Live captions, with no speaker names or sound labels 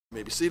You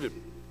may be seated.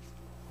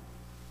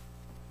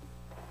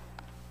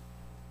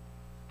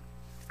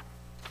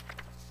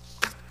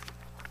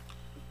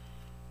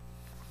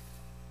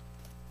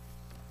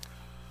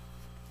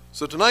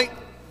 So tonight,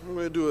 we're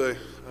going to do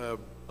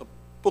a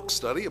book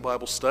study, a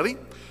Bible study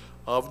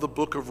of the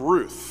book of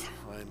Ruth.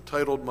 I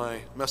entitled my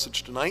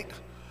message tonight,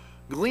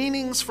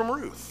 Gleanings from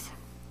Ruth.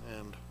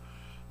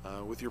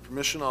 And with your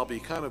permission, I'll be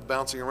kind of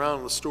bouncing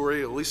around the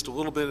story at least a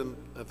little bit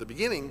at the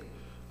beginning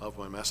of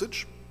my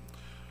message.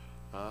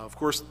 Of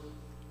course,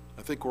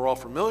 I think we're all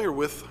familiar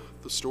with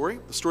the story.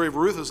 The story of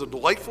Ruth is a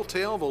delightful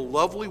tale of a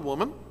lovely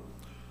woman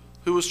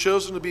who was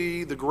chosen to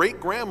be the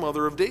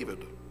great-grandmother of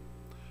David,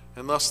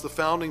 and thus the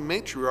founding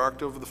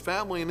matriarch of the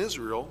family in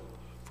Israel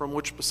from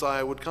which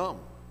Messiah would come.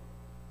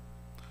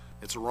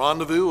 It's a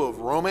rendezvous of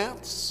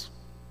romance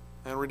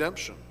and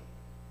redemption.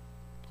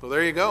 So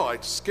there you go. I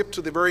skipped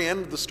to the very end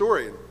of the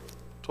story and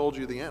told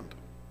you the end.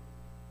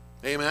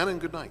 Amen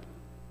and good night.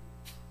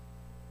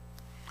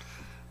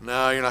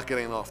 No, you're not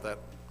getting off that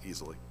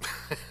easily.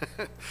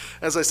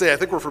 As I say, I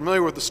think we're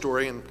familiar with the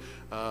story, and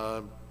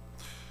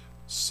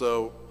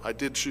so I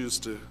did choose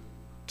to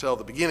tell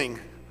the beginning,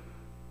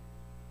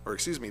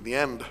 the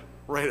end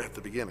right at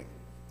the beginning.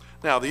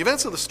 Now, the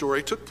events of the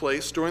story took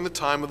place during the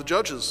time of the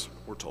judges,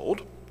 we're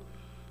told.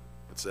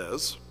 It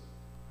says,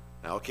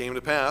 "Now it came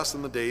to pass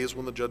in the days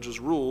when the judges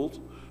ruled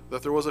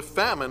that there was a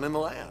famine in the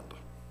land.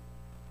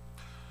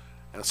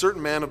 And a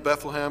certain man of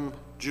Bethlehem,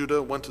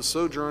 Judah, went to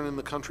sojourn in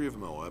the country of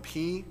Moab,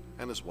 he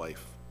and his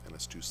wife and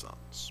his 2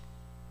 sons."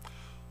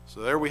 So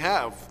there we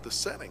have the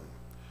setting.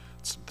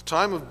 It's the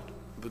time of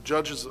the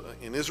judges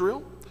in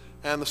Israel,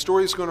 and the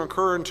story is going to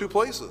occur in 2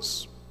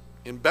 places,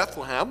 in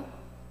Bethlehem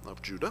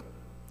of Judah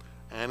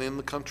and in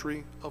the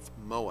country of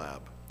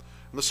Moab.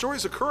 And the story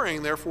is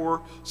occurring,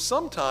 therefore,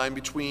 sometime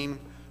between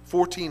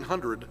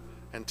 1400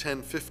 and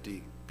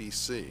 1050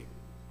 BC.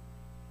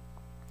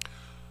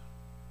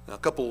 Now, a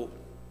couple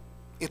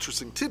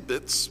interesting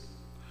tidbits.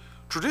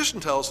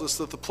 Tradition tells us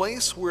that the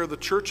place where the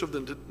Church of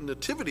the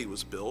Nativity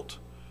was built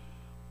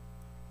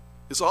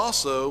is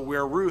also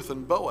where Ruth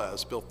and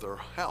Boaz built their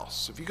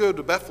house. If you go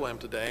to Bethlehem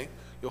today,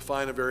 you'll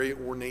find a very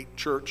ornate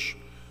church,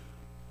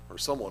 or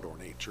somewhat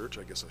ornate church,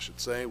 I guess I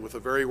should say, with a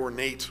very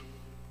ornate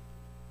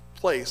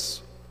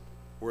place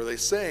where they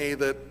say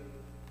that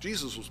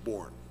Jesus was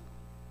born,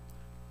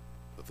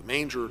 that the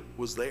manger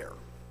was there.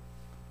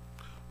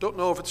 Don't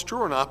know if it's true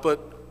or not,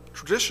 but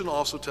tradition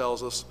also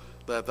tells us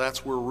that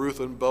that's where Ruth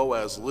and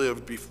Boaz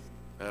lived,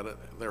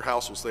 their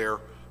house was there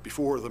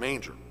before the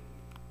manger.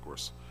 Of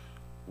course,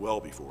 well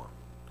before,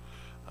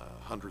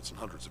 hundreds and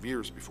hundreds of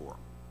years before.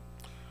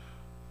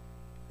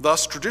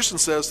 Thus, tradition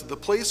says that the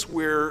place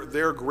where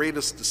their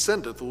greatest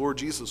descendant, the Lord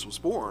Jesus, was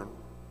born,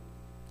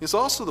 is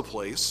also the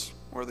place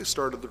where they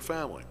started their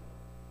family.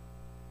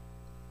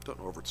 Don't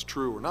know if it's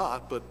true or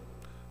not, but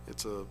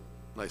it's a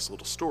nice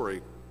little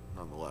story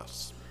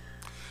nonetheless.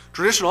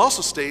 Tradition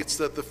also states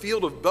that the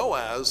field of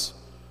Boaz,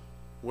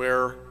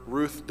 where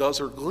Ruth does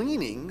her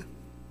gleaning,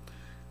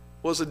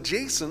 was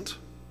adjacent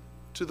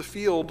to the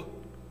field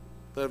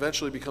that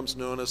eventually becomes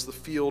known as the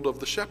field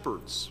of the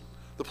shepherds,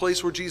 the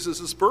place where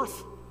Jesus'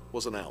 birth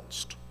was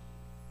announced.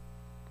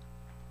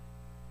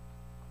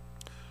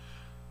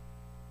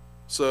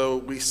 So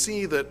we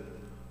see that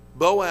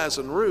Boaz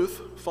and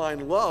Ruth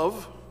find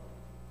love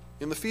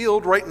in the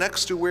field right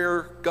next to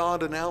where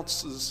God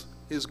announces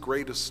his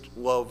greatest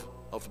love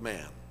of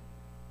man,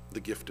 the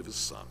gift of his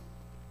Son.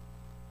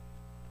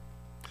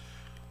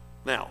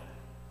 Now,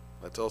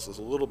 that tells us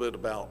a little bit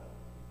about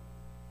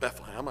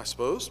Bethlehem, I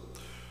suppose.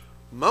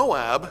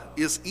 Moab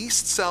is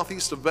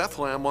east-southeast of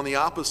Bethlehem on the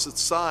opposite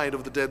side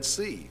of the Dead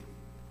Sea.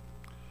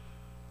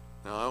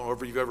 Now, I don't know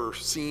if you've ever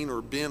seen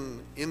or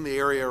been in the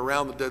area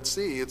around the Dead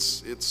Sea.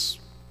 It's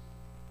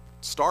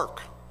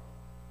stark.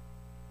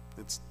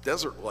 It's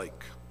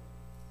desert-like.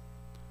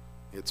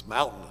 It's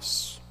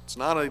mountainous. It's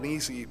not an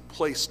easy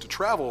place to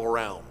travel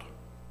around.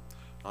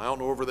 I don't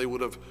know if they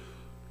would have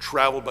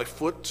traveled by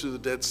foot to the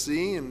Dead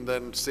Sea and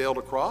then sailed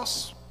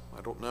across. I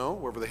don't know.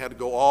 Whether they had to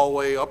go all the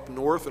way up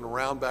north and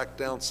around back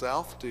down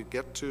south to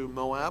get to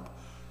Moab.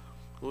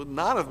 It would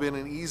not have been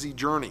an easy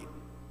journey.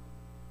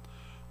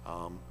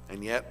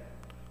 And yet,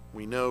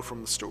 we know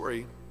from the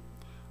story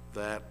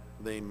that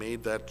they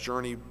made that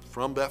journey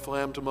from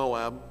Bethlehem to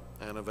Moab,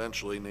 and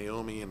eventually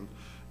Naomi and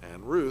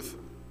Ruth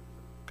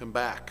come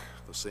back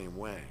the same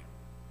way.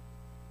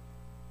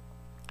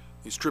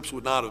 These trips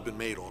would not have been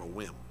made on a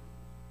whim.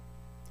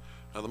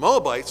 Now, the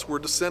Moabites were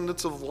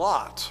descendants of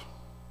Lot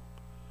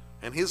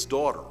and his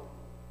daughter.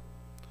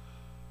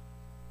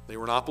 They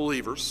were not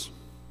believers,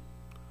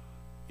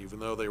 even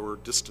though they were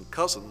distant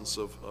cousins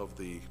of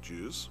the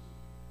Jews.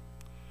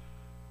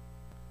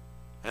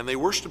 And they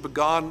worshiped a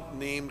god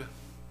named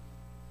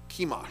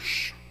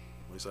Chemosh.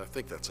 At least I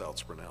think that's how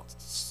it's pronounced.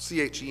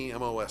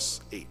 Chemosh.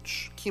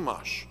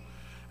 Chemosh.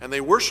 And they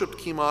worshiped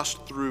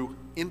Chemosh through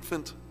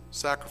infant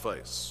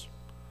sacrifice.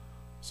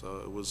 So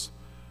it was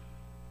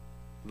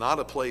not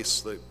a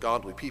place that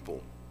godly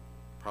people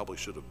probably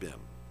should have been.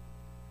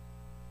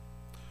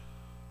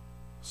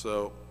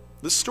 So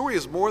This story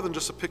is more than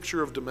just a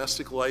picture of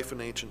domestic life in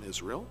ancient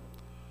Israel,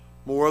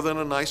 more than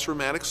a nice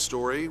romantic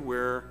story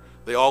where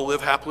they all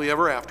live happily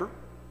ever after,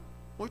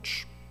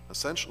 which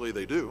essentially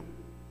they do.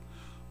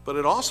 But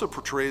it also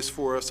portrays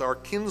for us our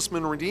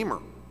kinsman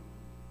redeemer,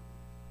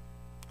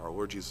 our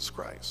Lord Jesus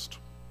Christ.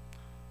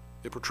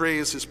 It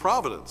portrays his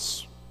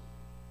providence.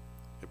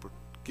 It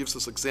gives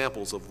us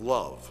examples of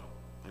love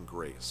and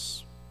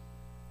grace.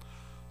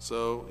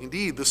 So,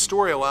 indeed, this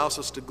story allows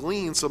us to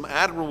glean some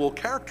admirable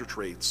character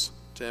traits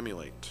to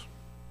emulate.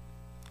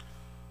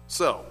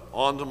 So,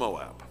 on to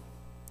Moab.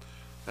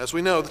 As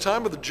we know, the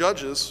time of the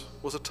judges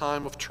was a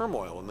time of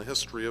turmoil in the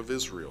history of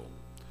Israel.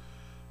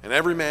 And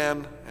every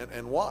man,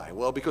 and why?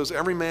 Well, because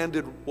every man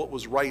did what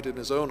was right in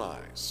his own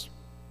eyes.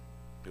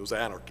 It was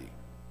anarchy.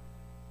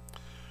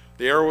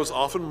 The era was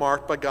often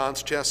marked by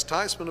God's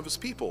chastisement of his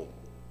people.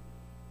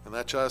 And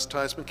that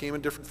chastisement came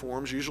in different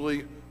forms,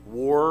 usually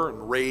war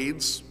and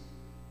raids,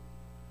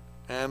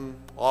 and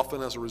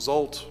often as a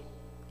result,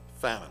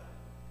 famine.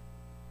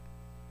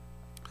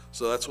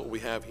 So that's what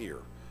we have here.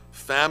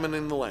 Famine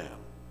in the land.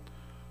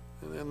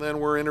 And then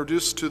we're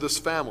introduced to this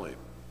family.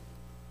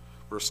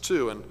 Verse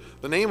 2, and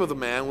the name of the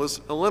man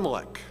was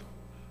Elimelech,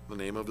 the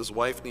name of his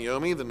wife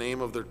Naomi, the name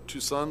of their two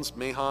sons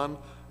Mahlon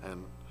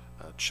and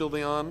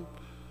Chilion.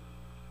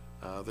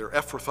 They're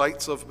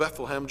Ephrathites of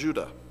Bethlehem,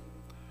 Judah.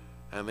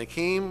 And they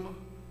came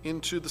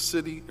into the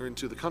city, or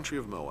into the country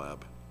of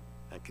Moab,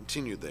 and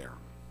continued there.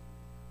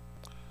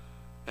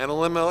 And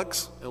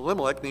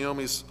Elimelech,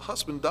 Naomi's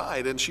husband,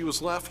 died, and she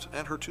was left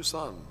and her two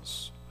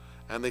sons.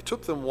 And they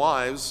took them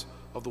wives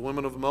of the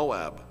women of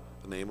Moab.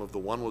 The name of the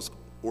one was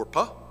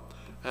Orpah,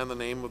 and the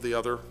name of the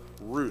other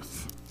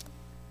Ruth.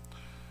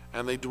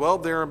 And they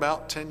dwelled there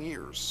about 10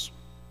 years.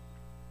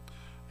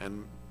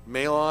 And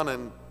Mahlon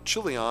and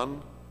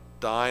Chilion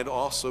died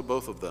also,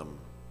 both of them.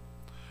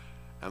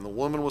 And the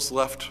woman was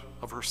left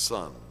of her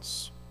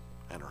sons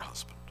and her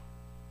husband.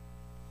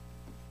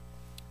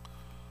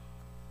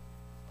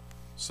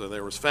 So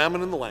there was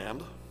famine in the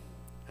land,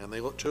 and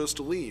they chose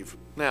to leave.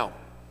 Now,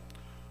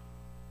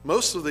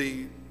 most of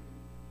the,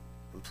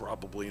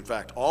 probably in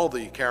fact all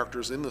the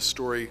characters in this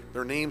story,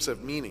 their names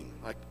have meaning.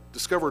 I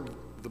discovered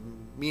the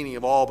meaning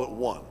of all but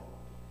one.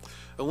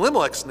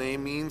 Elimelech's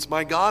name means,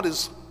 my God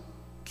is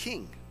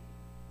king.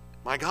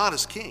 My God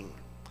is king.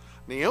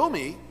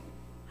 Naomi,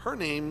 her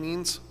name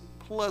means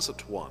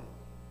pleasant one.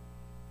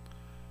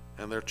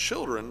 And their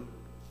children,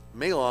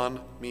 Mahlon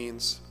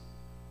means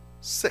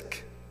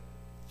sick.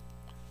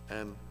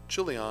 And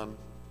Chilion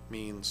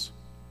means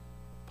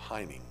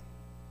pining.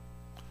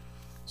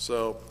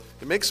 So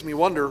it makes me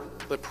wonder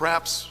that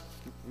perhaps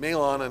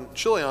Mahlon and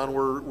Chilion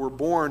were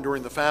born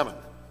during the famine.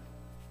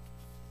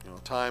 A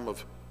time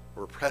of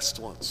or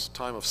pestilence, a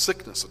time of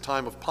sickness, a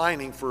time of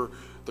pining for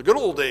the good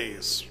old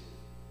days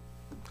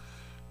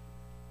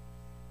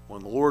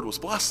when the Lord was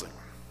blessing.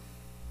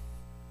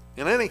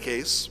 In any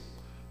case,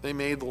 they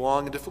made the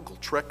long and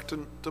difficult trek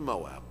to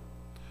Moab.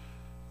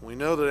 We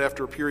know that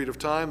after a period of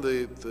time,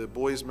 the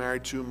boys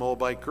married two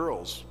Moabite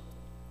girls.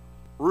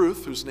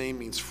 Ruth, whose name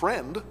means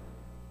friend,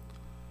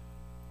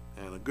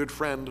 and a good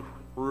friend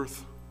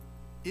Ruth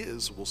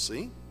is, we'll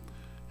see,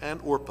 and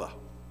Orpah.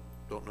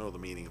 Don't know the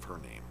meaning of her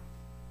name.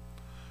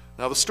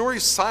 Now, the story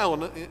is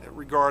silent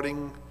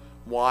regarding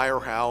why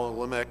or how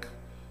Elimelech,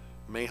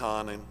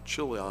 Mahlon, and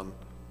Chilion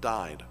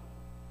died.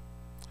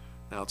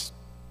 Now, it's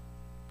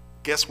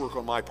guesswork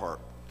on my part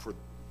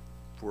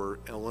for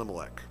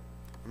Elimelech.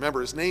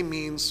 Remember, his name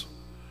means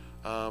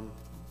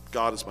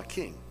God is my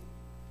king.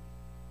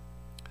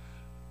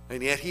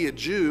 And yet he, a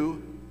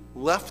Jew,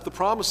 left the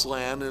promised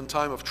land in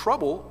time of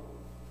trouble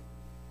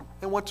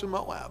and went to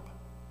Moab.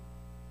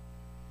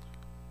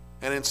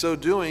 And in so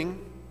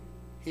doing,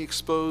 he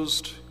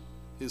exposed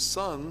his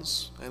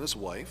sons and his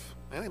wife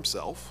and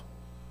himself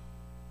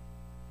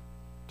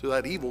to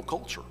that evil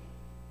culture.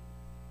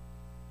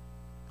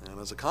 And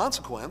as a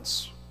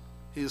consequence,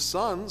 his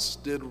sons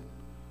did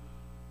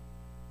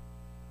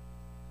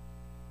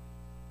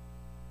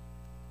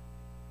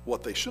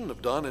what they shouldn't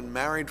have done and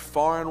married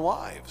foreign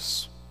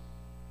wives,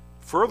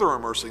 further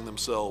immersing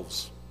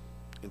themselves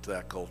into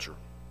that culture.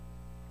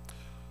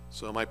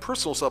 So my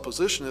personal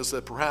supposition is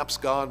that perhaps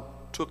God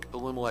took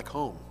Elimelech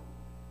home.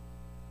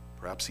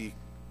 Perhaps he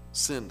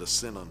sinned a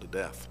sin unto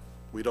death.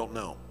 We don't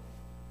know.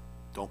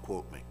 Don't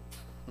quote me.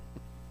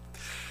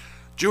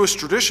 Jewish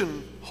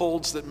tradition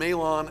holds that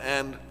Mahlon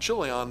and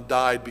Chilion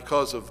died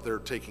because of their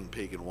taking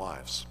pagan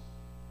wives.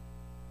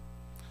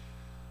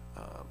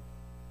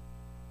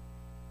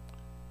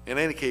 In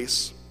any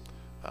case,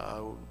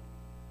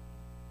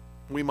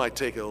 we might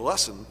take a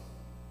lesson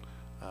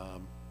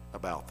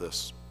about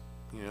this.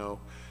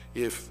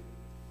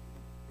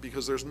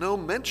 Because there's no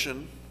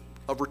mention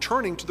of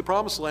returning to the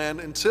promised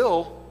land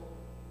until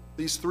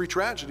these three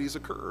tragedies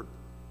occurred.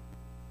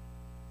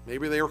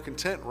 Maybe they were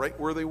content right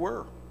where they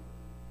were,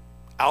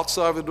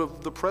 outside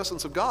of the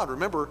presence of God.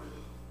 Remember,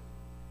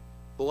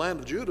 the land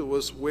of Judah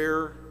was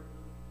where,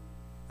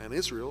 and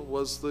Israel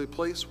was the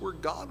place where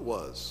God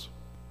was.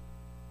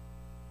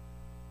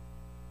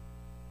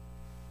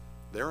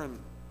 They're in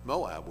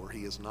Moab, where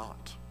he is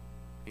not.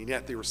 And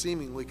yet they were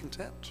seemingly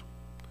content.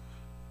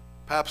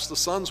 Perhaps the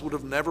sons would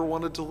have never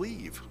wanted to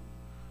leave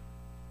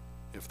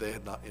if they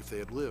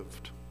had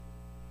lived.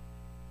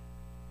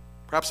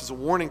 Perhaps it's a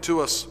warning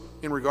to us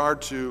in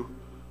regard to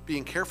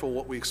being careful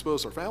what we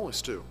expose our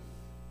families to.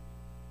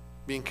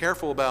 Being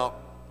careful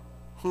about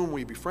whom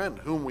we befriend,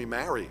 whom we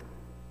marry.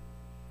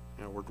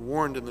 We're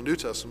warned in the New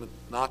Testament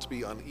not to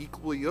be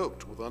unequally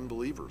yoked with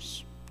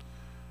unbelievers.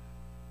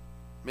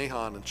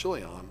 Mahlon and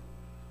Chilion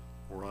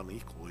were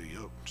unequally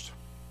yoked.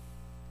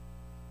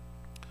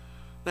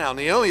 Now,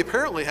 Naomi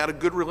apparently had a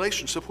good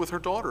relationship with her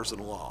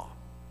daughters-in-law.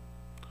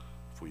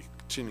 If we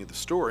continue the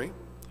story,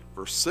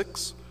 verse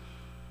 6,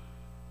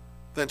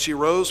 then she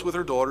arose with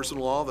her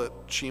daughters-in-law that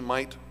she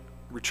might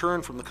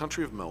return from the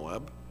country of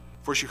Moab,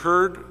 for she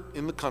heard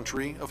in the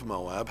country of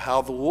Moab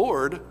how the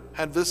Lord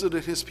had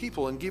visited his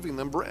people in giving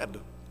them bread.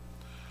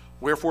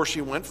 Wherefore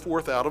she went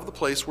forth out of the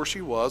place where she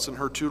was, and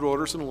her two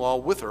daughters-in-law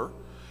with her,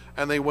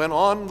 and they went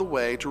on the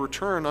way to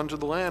return unto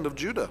the land of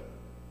Judah.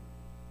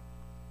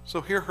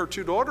 So here her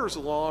two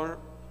daughters-in-law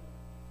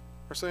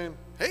are saying,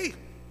 hey,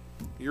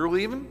 you're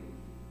leaving?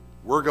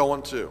 We're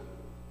going too.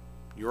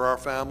 You're our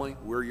family.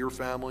 We're your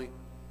family.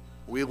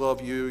 We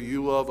love you.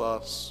 You love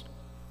us.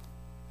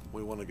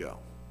 We want to go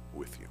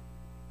with you.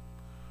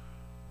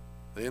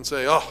 They didn't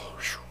say, oh,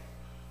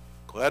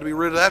 glad to be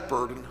rid of that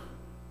burden.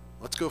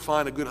 Let's go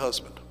find a good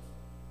husband.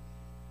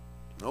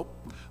 Nope.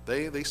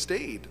 They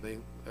stayed,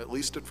 at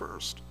least at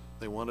first.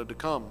 They wanted to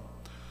come.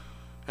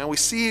 And we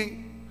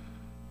see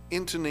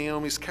into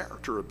Naomi's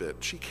character a bit.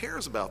 She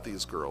cares about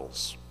these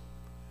girls.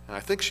 And I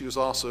think she was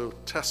also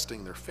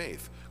testing their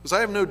faith. Because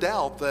I have no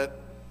doubt that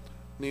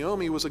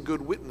Naomi was a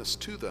good witness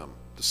to them.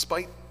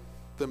 Despite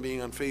them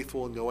being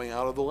unfaithful and going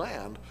out of the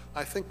land,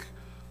 I think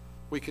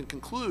we can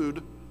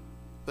conclude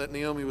that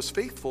Naomi was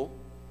faithful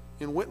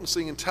in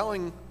witnessing and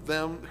telling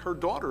them, her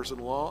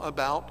daughters-in-law,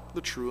 about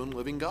the true and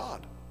living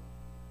God.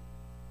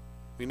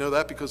 We know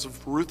that because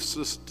of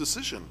Ruth's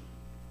decision.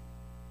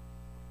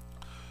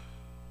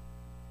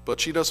 But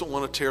she doesn't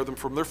want to tear them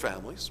from their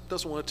families,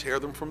 doesn't want to tear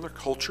them from their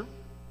culture.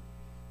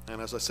 And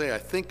as I say, I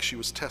think she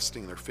was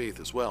testing their faith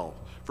as well.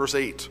 Verse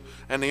 8,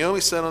 and Naomi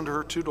said unto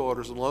her two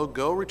daughters-in-law,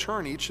 go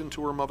return each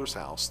into her mother's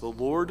house. The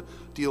Lord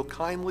deal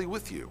kindly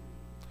with you.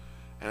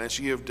 And as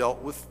ye have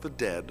dealt with the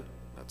dead,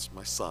 that's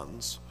my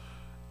sons,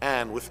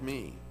 and with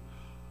me,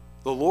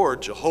 the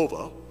Lord,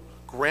 Jehovah,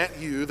 grant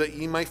you that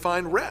ye may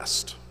find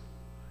rest,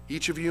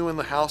 each of you in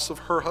the house of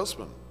her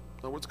husband.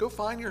 In other words, go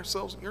find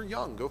yourselves, you're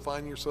young, go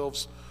find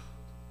yourselves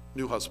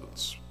new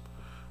husbands.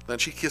 Then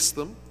she kissed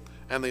them,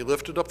 and they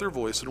lifted up their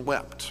voice and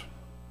wept.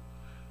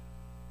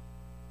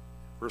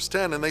 Verse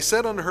 10, and they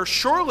said unto her,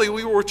 surely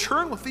we will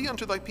return with thee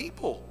unto thy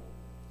people.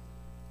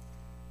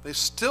 They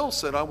still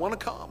said, I want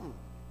to come.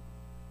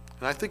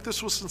 And I think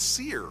this was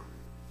sincere,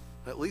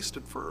 at least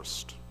at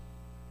first.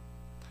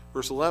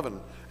 Verse 11,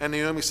 and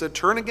Naomi said,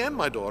 turn again,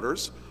 my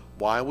daughters.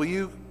 Why will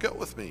you go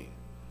with me?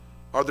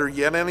 Are there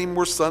yet any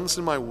more sons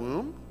in my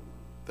womb,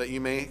 that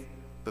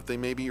they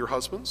may be your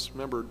husbands?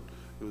 Remember,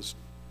 it was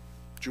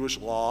Jewish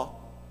law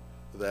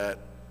that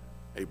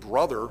a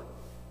brother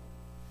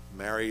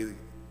marry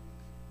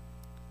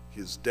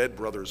his dead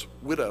brother's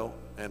widow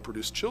and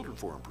produce children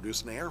for him,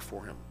 produce an heir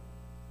for him.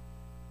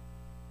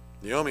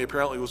 Naomi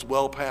apparently was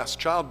well past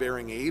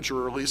childbearing age,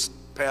 or at least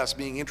past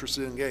being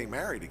interested in getting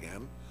married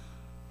again.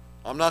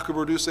 I'm not going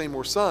to produce any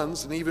more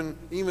sons, and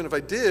even if I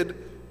did,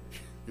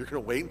 you're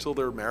going to wait until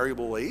they're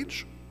marriable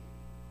age?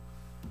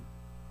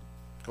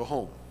 Go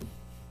home.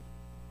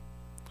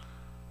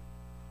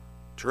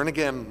 Turn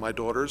again, my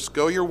daughters,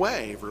 go your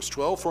way. Verse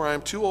 12, for I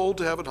am too old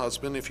to have a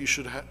husband. If you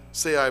should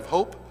say I have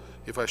hope,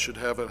 if I should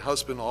have a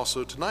husband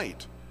also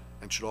tonight,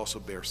 and should also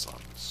bear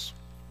sons.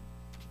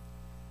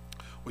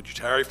 Would you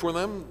tarry for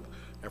them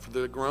after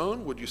they're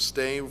grown? Would you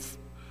stay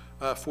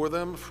for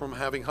them from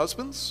having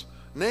husbands?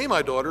 Nay,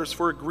 my daughters,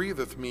 for it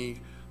grieveth me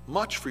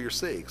much for your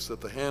sakes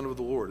that the hand of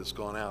the Lord is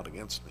gone out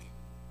against me.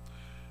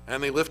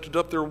 And they lifted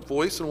up their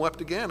voice and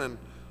wept again, and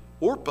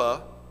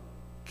Orpah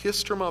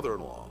kissed her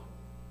mother-in-law,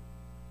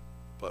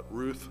 but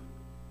Ruth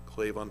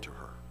clave unto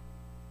her.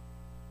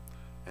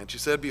 And she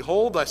said,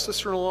 behold, thy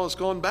sister-in-law is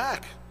gone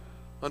back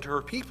unto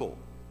her people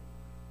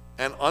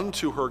and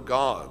unto her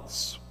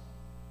gods.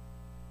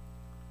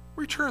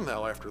 Return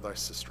thou after thy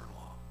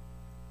sister-in-law.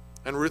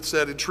 And Ruth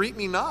said, entreat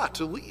me not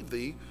to leave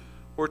thee,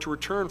 or to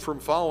return from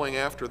following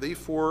after thee,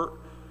 for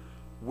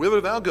whither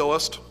thou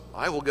goest,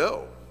 I will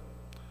go.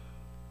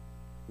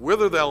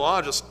 Whither thou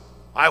lodgest,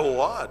 I will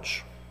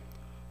lodge.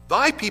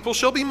 Thy people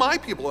shall be my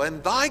people,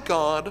 and thy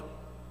God,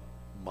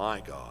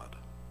 my God.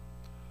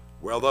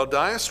 Where thou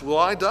diest, will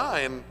I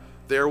die, and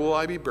there will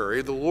I be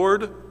buried. The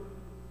Lord,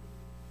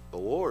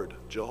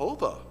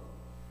 Jehovah,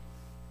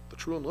 the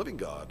true and living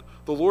God,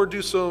 the Lord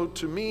do so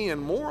to me,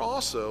 and more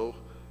also,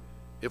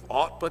 if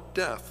aught but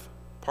death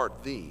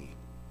part thee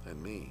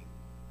and me.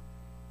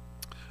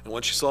 And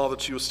when she saw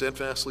that she was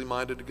steadfastly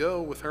minded to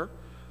go with her,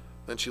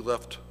 then she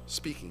left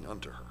speaking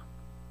unto her.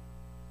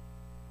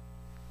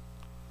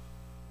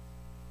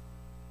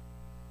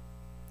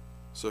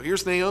 So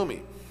here's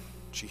Naomi.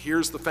 She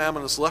hears the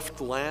famine has left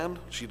the land.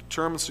 She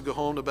determines to go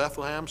home to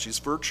Bethlehem. She's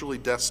virtually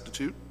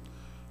destitute,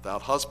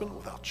 without husband,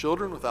 without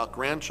children, without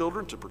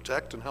grandchildren to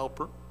protect and help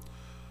her.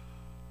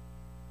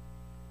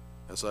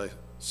 As I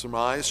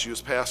surmise, she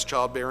was past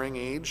childbearing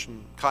age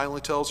and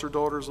kindly tells her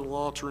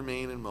daughters-in-law to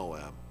remain in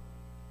Moab.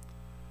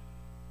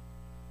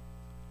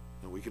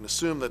 And we can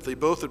assume that they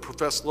both had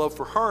professed love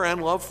for her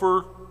and love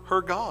for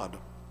her God.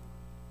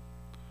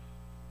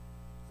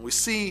 We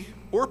see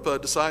Orpah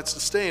decides to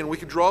stay, and we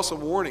can draw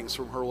some warnings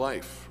from her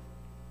life.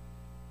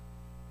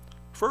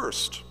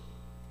 First,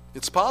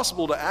 it's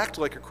possible to act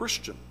like a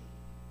Christian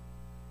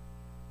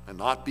and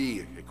not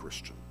be a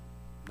Christian,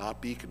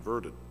 not be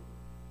converted.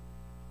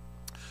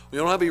 We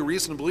don't have any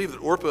reason to believe that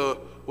Orpah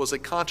was a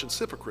conscious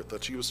hypocrite,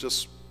 that she was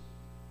just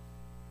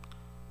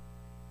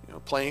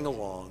playing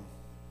along,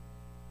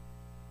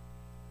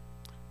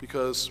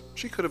 because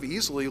she could have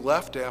easily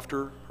left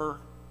after her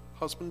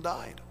husband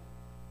died.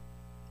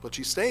 But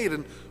she stayed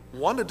and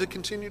wanted to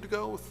continue to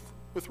go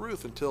with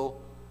Ruth until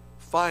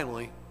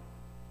finally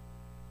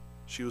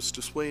she was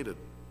dissuaded.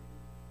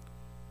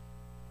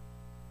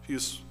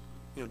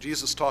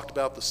 Jesus talked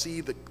about the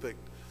seed that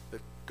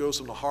goes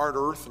into hard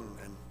earth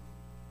and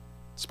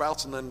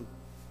sprouts and then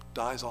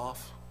dies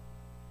off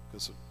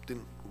because it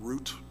didn't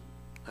root.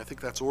 I think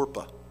that's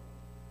Orpah,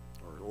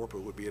 or Orpah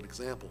would be an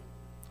example.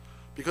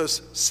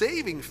 Because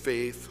saving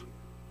faith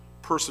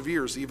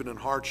perseveres even in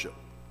hardship.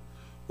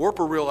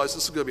 Orpah realized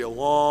this is going to be a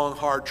long,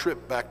 hard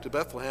trip back to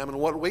Bethlehem, and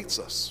what awaits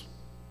us?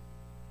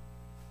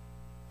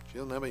 She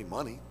doesn't have any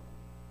money,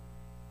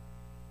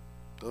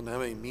 doesn't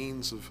have any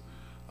means of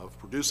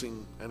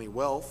producing any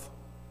wealth,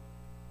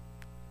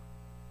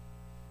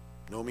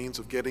 no means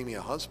of getting me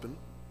a husband.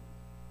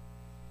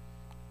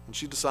 And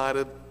she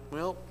decided,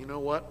 well, you know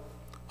what?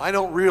 I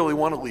don't really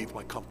want to leave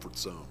my comfort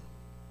zone.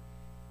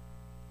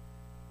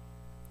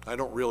 I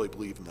don't really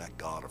believe in that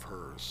God of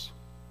hers.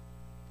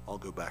 I'll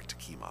go back to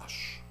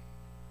Chemosh.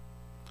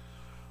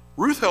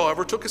 Ruth,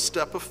 however, took a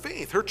step of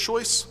faith. Her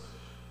choice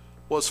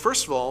was,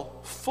 first of all,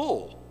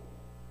 full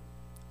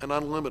and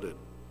unlimited.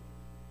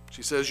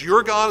 She says,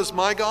 your God is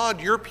my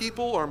God, your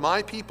people are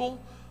my people.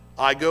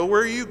 I go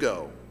where you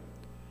go.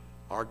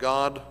 Our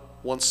God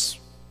wants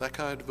that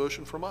kind of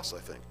devotion from us, I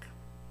think.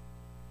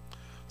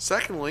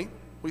 Secondly,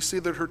 we see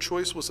that her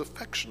choice was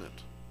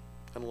affectionate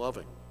and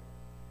loving.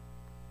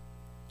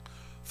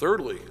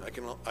 Thirdly,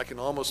 I can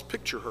almost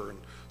picture her and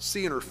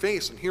see in her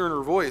face and hear in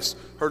her voice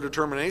her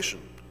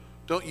determination.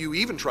 Don't you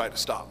even try to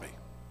stop me.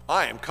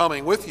 I am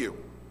coming with you.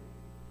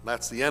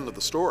 That's the end of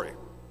the story.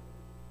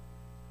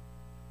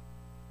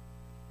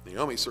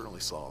 Naomi certainly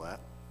saw that.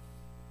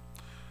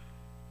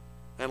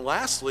 And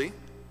lastly,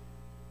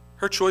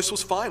 her choice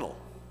was final.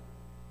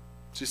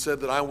 She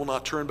said that I will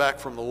not turn back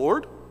from the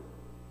Lord,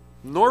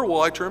 nor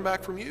will I turn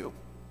back from you.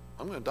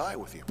 I'm going to die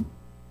with you.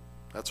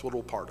 That's what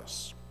will part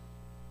us.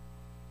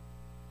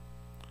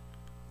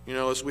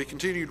 As we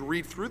continue to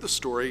read through the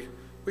story,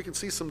 we can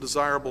see some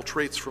desirable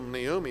traits from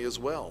Naomi as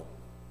well.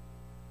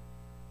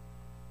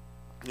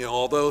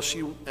 Although she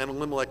and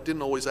Elimelech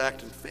didn't always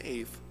act in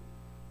faith,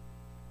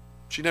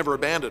 she never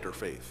abandoned her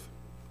faith.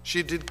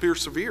 She did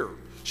persevere.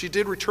 She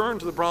did return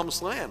to the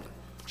promised land.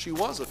 She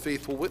was a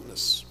faithful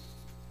witness.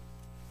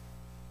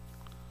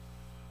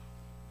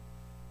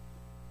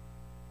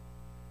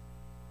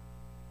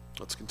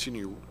 Let's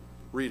continue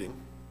reading.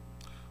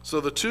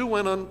 So the two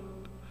went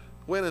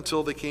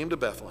until they came to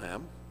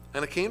Bethlehem,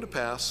 and it came to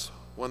pass,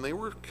 when they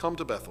were come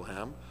to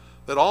Bethlehem,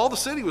 that all the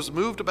city was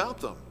moved about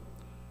them.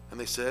 And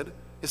they said,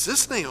 is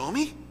this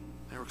Naomi?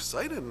 They were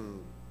excited and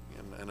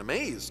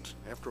amazed.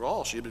 After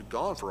all, she had been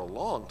gone for a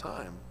long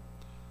time.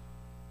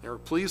 They were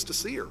pleased to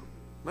see her.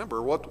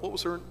 Remember,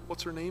 what's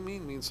her name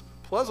mean? It means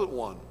pleasant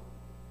one.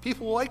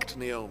 People liked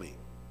Naomi.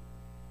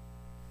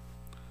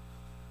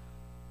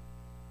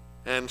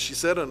 And she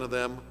said unto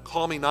them,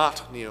 call me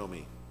not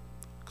Naomi,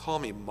 call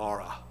me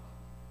Mara,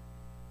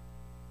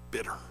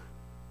 bitter.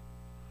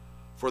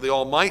 For the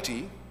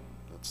Almighty,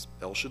 that's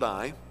El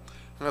Shaddai,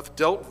 hath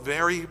dealt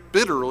very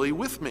bitterly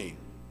with me.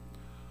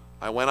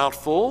 I went out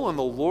full, and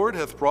the Lord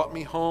hath brought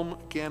me home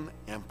again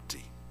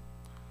empty.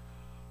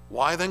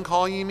 Why then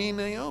call ye me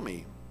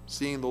Naomi,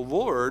 seeing the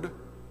Lord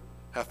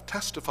hath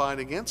testified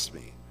against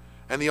me,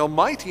 and the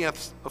Almighty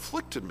hath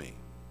afflicted me?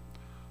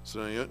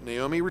 So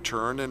Naomi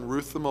returned, and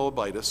Ruth the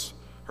Moabitess,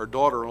 her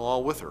daughter-in-law,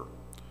 with her,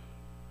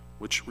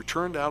 which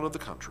returned out of the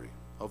country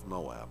of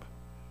Moab.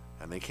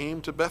 And they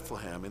came to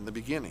Bethlehem in the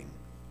beginning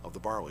of the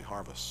barley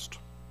harvest.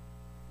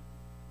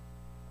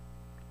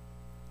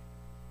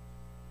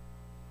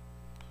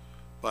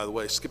 By the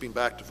way, skipping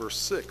back to verse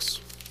 6.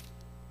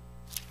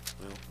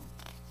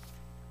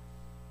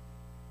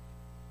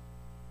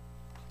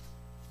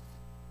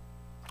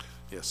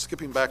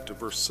 Skipping back to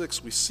verse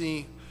 6, we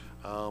see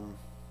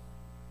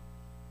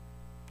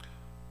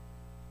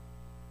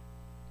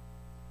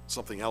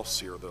something else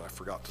here that I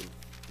forgot to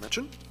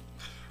mention.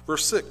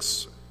 Verse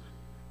 6.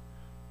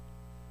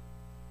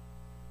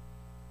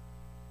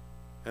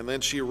 And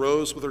then she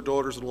arose with her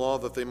daughters-in-law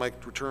that they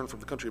might return from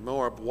the country of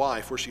Moab.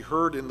 Why? For she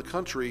heard in the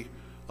country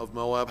of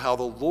Moab how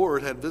the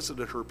Lord had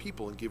visited her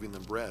people in giving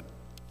them bread.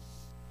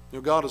 You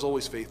know, God is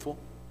always faithful.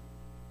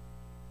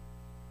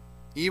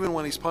 Even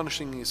when he's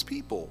punishing his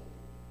people,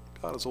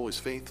 God is always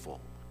faithful.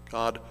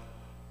 God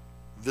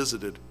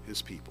visited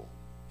his people.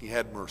 He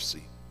had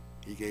mercy.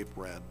 He gave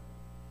bread.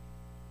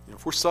 You know,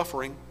 if we're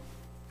suffering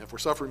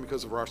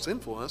because of our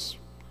sinfulness,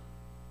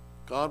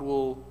 God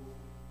will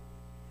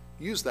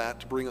use that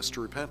to bring us to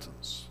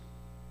repentance.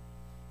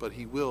 But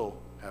he will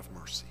have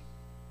mercy.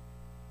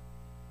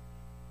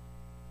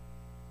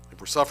 If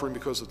we're suffering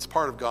because it's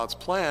part of God's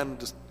plan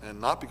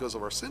and not because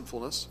of our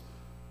sinfulness,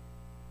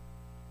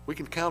 we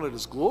can count it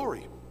as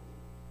glory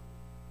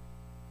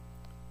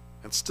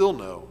and still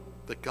know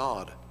that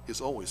God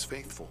is always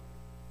faithful.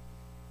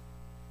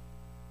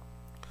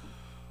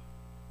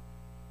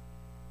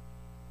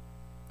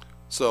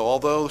 So,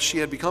 although she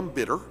had become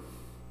bitter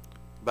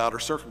about her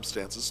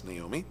circumstances,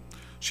 Naomi,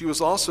 she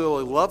was also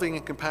a loving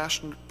and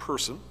compassionate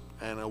person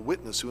and a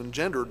witness who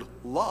engendered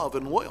love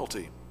and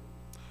loyalty.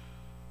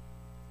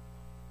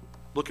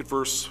 Look at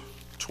verse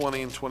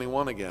 20 and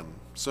 21 again.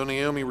 So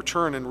Naomi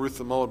returned, and Ruth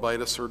the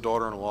Moabitess, her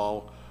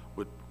daughter-in-law,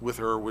 with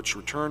her, which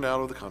returned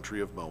out of the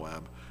country of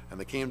Moab, and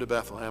they came to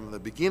Bethlehem in the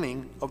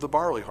beginning of the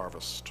barley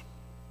harvest.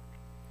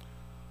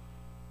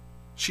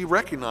 She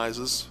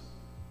recognizes,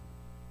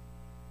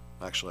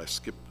 actually I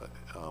skipped,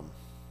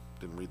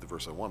 didn't read the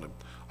verse I wanted.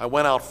 I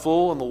went out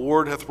full, and the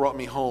Lord hath brought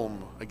me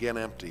home again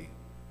empty.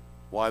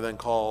 Why then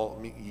call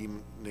me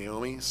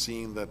Naomi,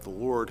 seeing that the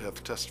Lord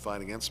hath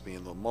testified against me,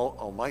 and the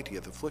Almighty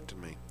hath afflicted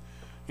me?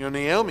 You know,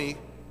 Naomi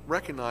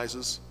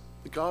recognizes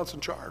that God's in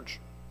charge,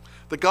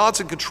 that God's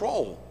in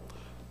control,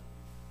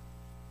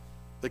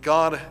 that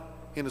God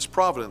in his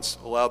providence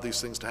allowed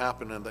these things to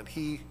happen, and that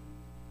he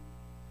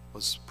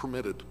was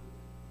permitted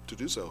to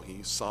do so.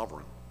 He's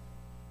sovereign.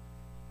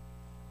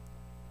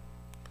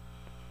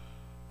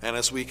 And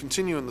as we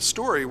continue in the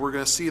story, we're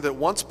going to see that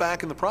once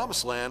back in the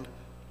promised land,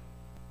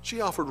 she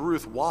offered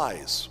Ruth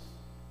wise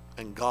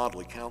and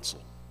godly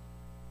counsel.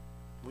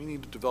 We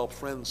need to develop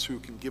friends who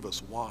can give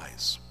us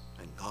wise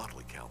and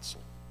godly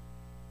counsel.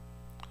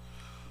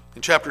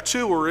 In chapter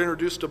 2, we're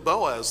introduced to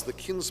Boaz, the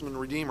kinsman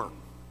redeemer.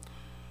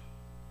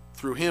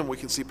 Through him, we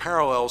can see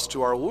parallels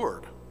to our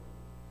Lord,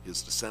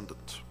 his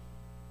descendant.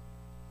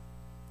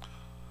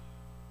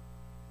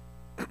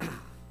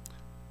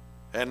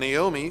 And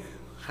Naomi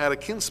had a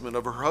kinsman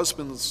of her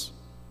husband's,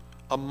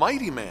 a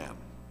mighty man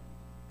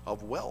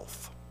of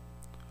wealth,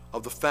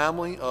 of the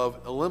family of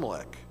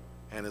Elimelech,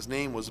 and his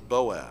name was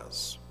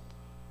Boaz.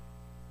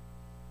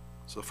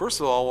 So first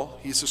of all,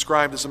 he's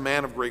described as a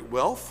man of great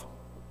wealth.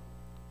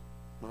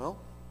 Well,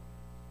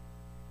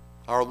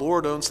 our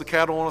Lord owns the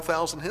cattle on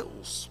 1,000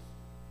 hills.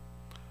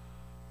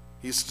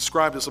 He's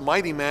described as a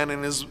mighty man,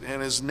 and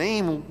his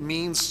name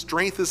means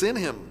strength is in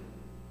him.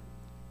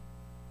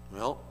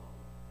 Well,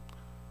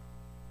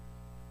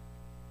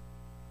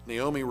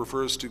 Naomi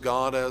refers to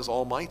God as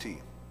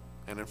Almighty,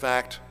 and in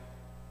fact,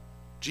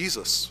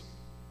 Jesus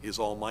is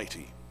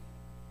Almighty.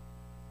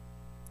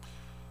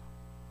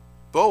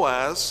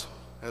 Boaz,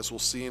 as we'll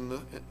see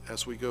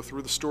as we go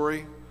through the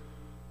story,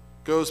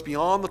 goes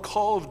beyond the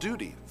call of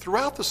duty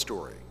throughout the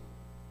story,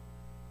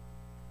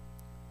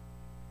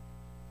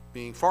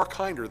 being far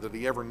kinder than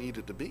he ever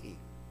needed to be.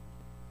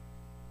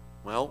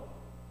 Well,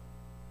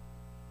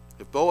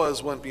 if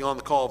Boaz went beyond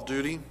the call of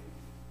duty,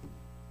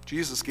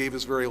 Jesus gave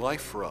his very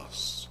life for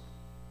us.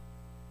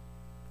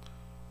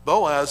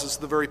 Boaz is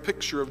the very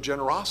picture of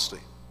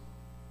generosity.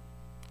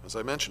 As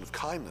I mentioned, of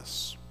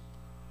kindness.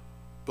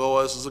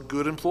 Boaz is a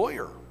good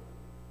employer.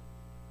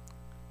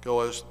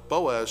 Boaz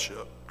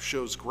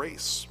shows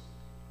grace.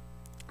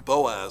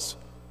 Boaz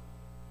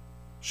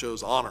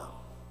shows honor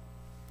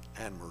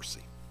and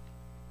mercy.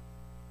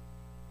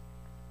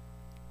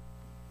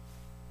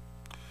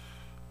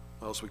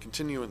 Well, as we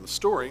continue in the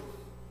story,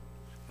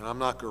 and I'm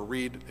not going to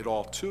read it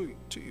all to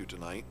you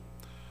tonight,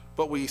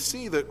 but we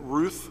see that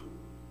Ruth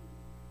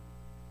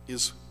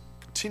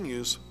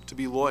continues to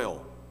be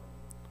loyal.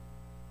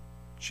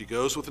 She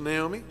goes with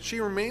Naomi.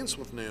 She remains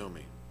with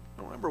Naomi.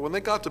 Now remember, when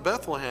they got to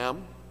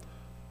Bethlehem,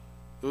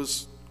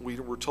 we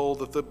were told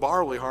that the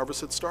barley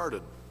harvest had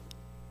started.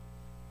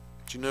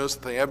 She knows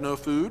that they have no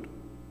food,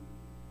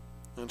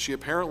 and she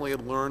apparently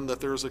had learned that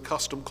there's a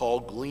custom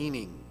called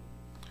gleaning.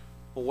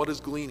 Well, what is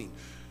gleaning?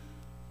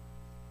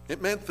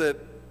 It meant that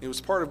it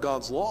was part of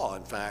God's law,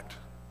 in fact,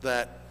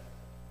 that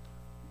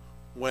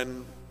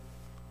when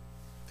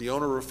the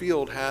owner of a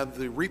field had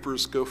the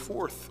reapers go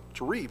forth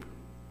to reap,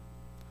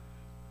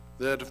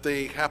 that if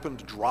they happened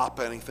to drop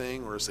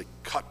anything, or as they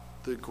cut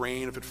the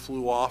grain, if it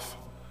flew off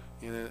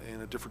in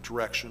a different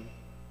direction,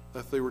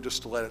 that they were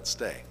just to let it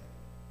stay,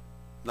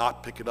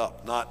 not pick it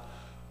up, not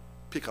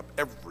pick up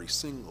every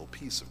single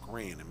piece of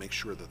grain and make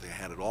sure that they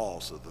had it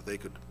all so that they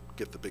could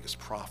get the biggest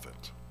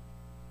profit.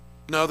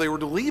 No, they were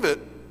to leave it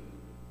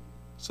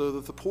so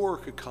that the poor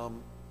could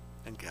come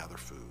and gather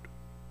food.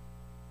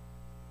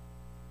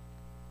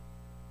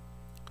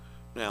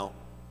 Now,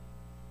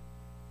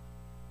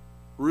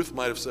 Ruth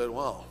might have said,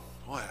 well,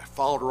 boy, I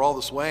followed her all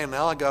this way, and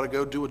now I got to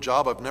go do a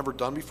job I've never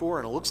done before,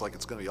 and it looks like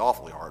it's going to be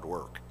awfully hard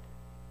work.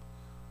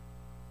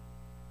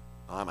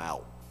 I'm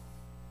out.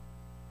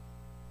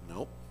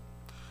 Nope.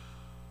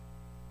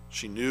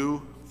 She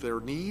knew their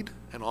need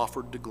and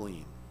offered to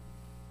glean.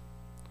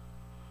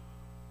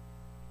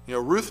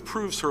 Ruth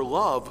proves her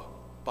love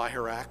by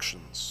her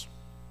actions.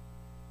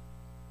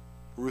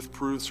 Ruth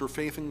proves her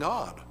faith in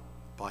God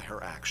by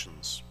her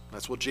actions.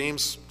 That's what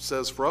James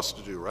says for us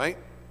to do, right?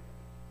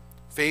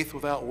 Faith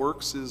without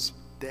works is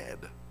dead.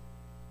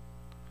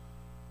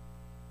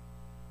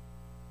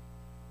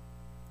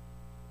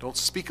 Don't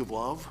speak of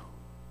love,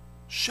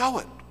 show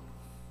it.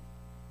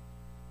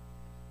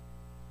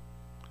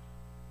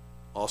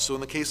 Also,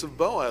 in the case of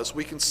Boaz,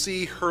 we can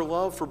see her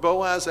love for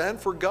Boaz and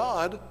for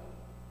God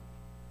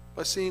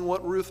by seeing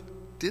what Ruth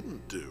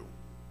didn't do.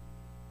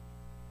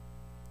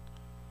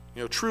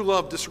 True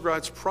love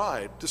disregards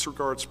pride.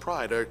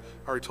 I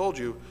already told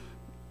you,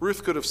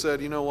 Ruth could have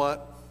said, you know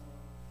what?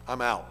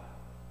 I'm out.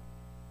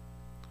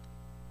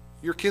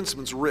 Your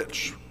kinsman's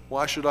rich.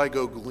 Why should I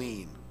go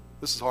glean?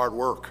 This is hard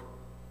work.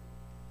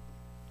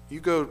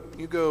 You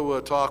go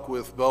talk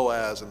with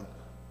Boaz and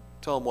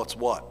tell him what's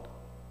what.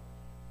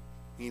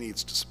 He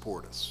needs to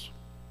support us.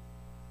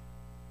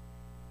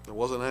 There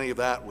wasn't any of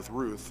that with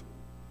Ruth.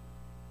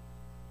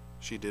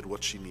 She did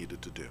what she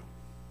needed to do.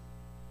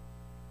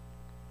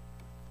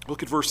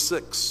 Look at verse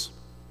 6.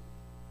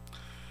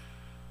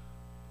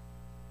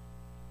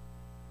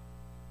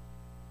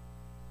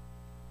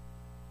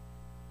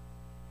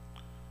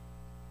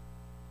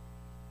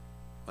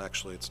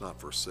 Actually, it's not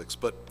verse 6,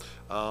 but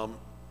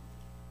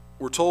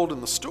we're told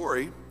in the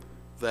story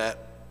that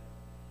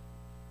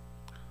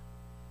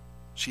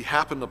she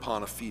happened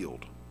upon a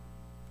field,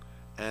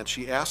 and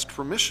she asked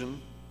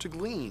permission to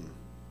glean.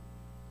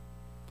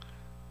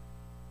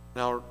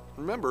 Now,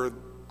 remember,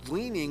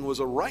 gleaning was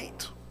a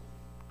right,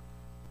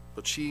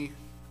 but she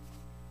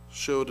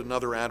showed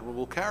another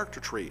admirable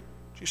character trait.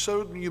 She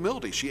showed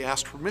humility. She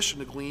asked permission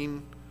to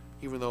glean,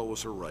 even though it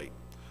was her right.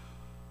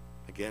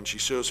 Again, she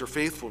shows her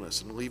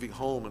faithfulness in leaving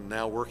home and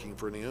now working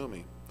for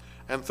Naomi.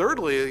 And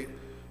thirdly,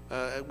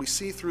 we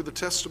see through the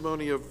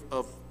testimony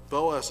of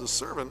Boaz's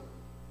servant,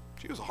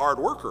 she was a hard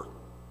worker.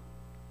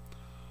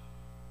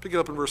 Pick it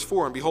up in verse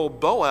 4. And behold,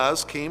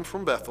 Boaz came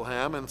from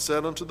Bethlehem and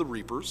said unto the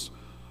reapers,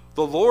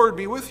 The Lord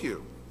be with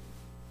you,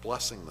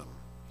 blessing them.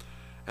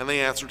 And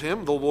they answered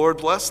him, The Lord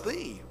bless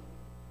thee.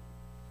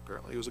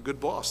 Apparently he was a good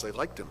boss. They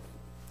liked him.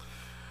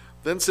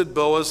 Then said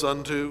Boaz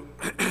unto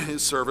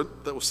his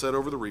servant that was set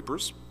over the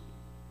reapers,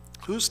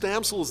 Whose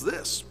damsel is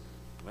this?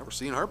 I've never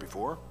seen her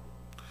before.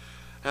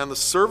 And the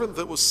servant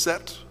that was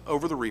set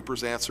over the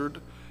reapers answered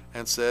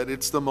and said,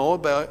 It's the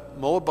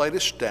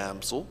Moabitish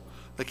damsel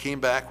that came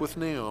back with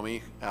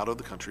Naomi out of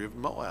the country of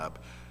Moab.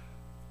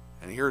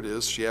 And here it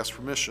is, she asked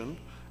permission,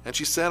 and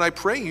she said, I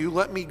pray you,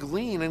 let me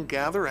glean and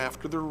gather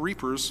after the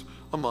reapers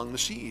among the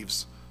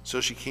sheaves. So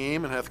she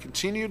came and hath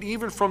continued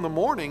even from the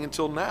morning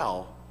until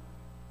now,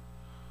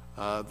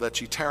 that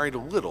she tarried a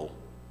little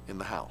in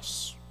the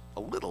house. A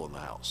little in the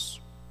house.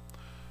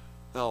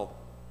 Now,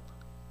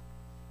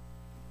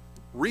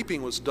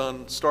 reaping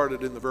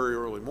started in the very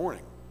early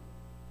morning.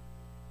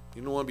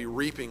 You don't want to be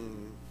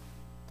reaping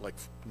like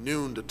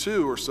noon to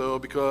 2 or so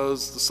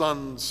because the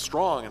sun's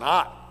strong and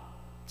hot.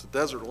 It's a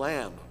desert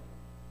land.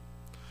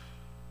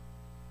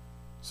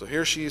 So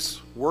here she's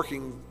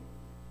working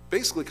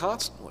basically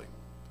constantly.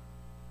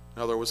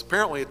 Now there was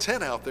apparently a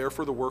tent out there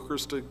for the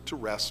workers to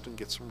rest and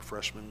get some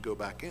refreshment and go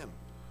back in.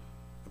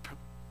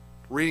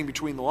 Reading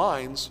between the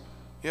lines,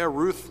 yeah,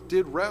 Ruth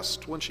did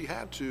rest when she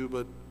had to,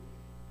 but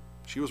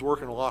she was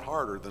working a lot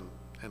harder than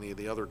any of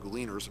the other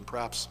gleaners and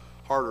perhaps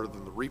harder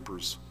than the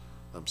reapers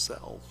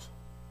themselves.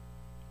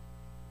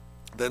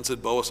 Then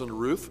said Boaz unto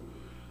Ruth,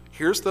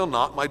 Hearest thou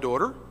not, my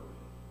daughter?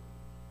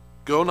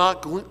 Go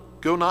not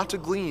to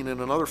glean in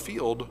another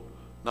field,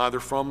 neither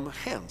from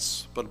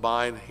hence, but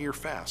abide here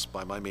fast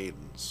by my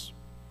maidens.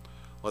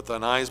 Let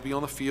thine eyes be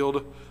on the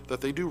field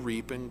that they do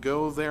reap, and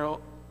go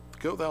thou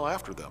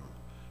after them.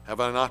 Have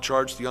I not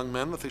charged the young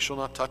men that they shall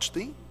not touch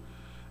thee?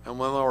 And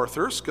when thou art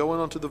athirst, go in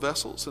unto the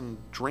vessels, and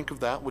drink of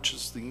that which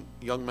is the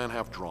young men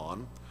have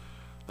drawn.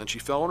 Then she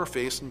fell on her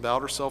face, and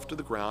bowed herself to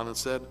the ground, and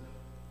said,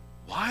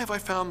 Why have I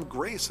found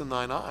grace in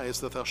thine eyes,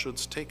 that thou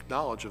shouldst take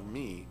knowledge of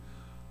me,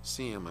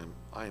 seeing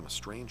I am a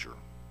stranger?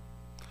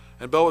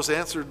 And Boaz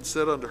answered and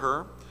said unto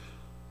her,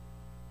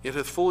 It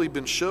hath fully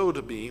been showed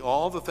to me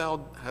all that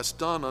thou hast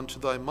done unto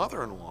thy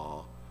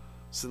mother-in-law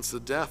since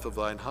the death of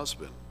thine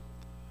husband,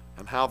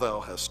 and how thou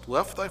hast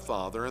left thy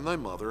father and thy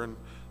mother and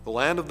the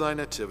land of thy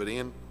nativity,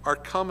 and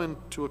art come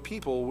into a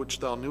people which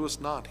thou knewest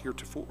not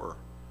heretofore.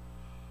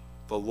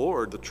 The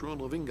Lord, the true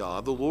and living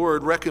God, the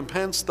Lord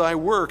recompense thy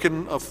work,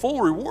 and a full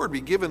reward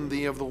be given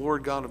thee of the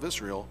Lord God of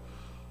Israel,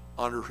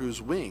 under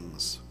whose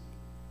wings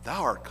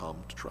thou art come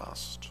to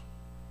trust.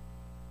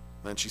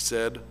 Then she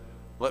said,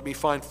 Let me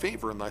find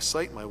favor in thy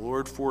sight, my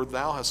Lord, for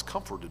thou hast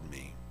comforted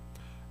me,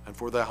 and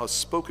for thou hast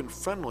spoken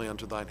friendly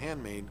unto thine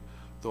handmaid,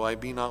 though I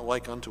be not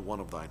like unto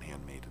one of thine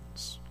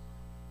handmaidens.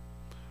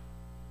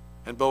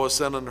 And Boaz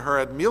said unto her,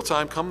 At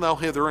mealtime come thou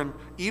hither, and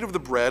eat of the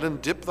bread,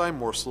 and dip thy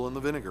morsel in the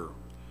vinegar.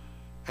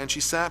 And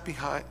she sat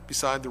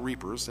beside the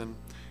reapers, and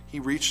he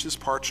reached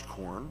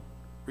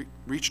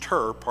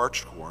her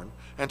parched corn,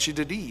 and she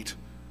did eat,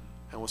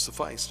 and was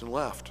sufficed, and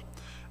left.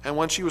 And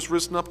when she was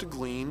risen up to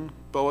glean,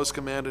 Boaz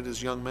commanded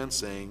his young men,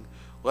 saying,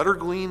 Let her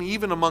glean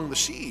even among the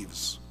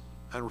sheaves,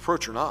 and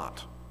reproach her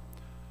not.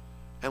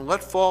 And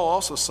let fall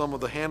also some of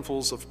the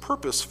handfuls of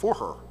purpose for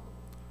her,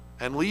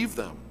 and leave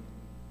them,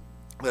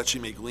 that she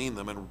may glean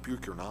them, and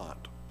rebuke her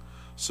not.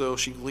 So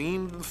she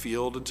gleaned in the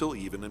field until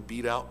even, and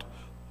beat out,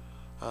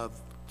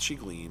 she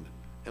gleaned,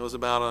 and it was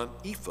about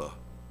an ephah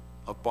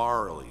of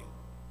barley,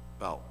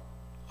 about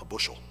a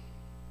bushel.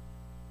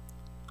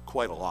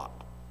 Quite a lot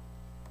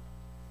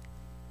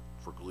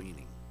for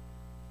gleaning.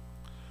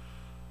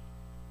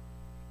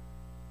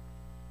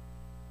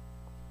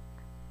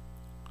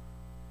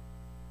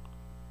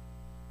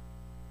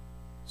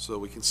 So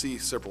we can see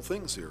several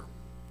things here.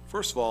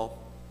 First of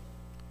all,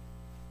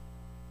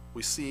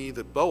 we see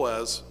that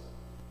Boaz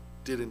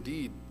did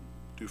indeed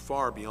do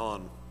far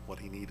beyond what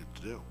he needed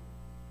to do.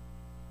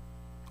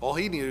 All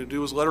he needed to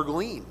do was let her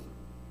glean.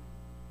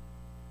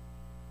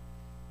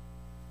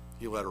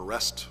 He let her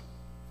rest.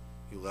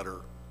 He let her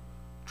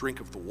drink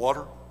of the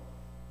water.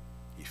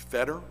 He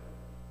fed her,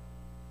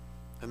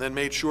 and then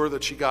made sure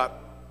that she got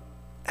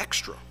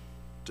extra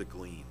to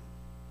glean.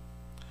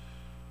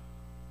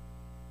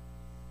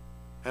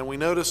 And we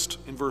noticed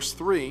in verse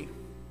 3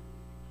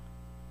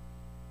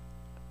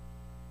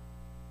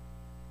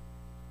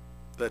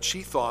 that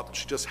she thought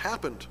she just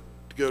happened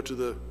to go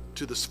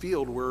to this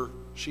field where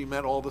she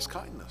met all this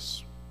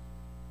kindness,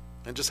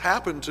 and just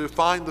happened to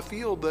find the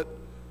field that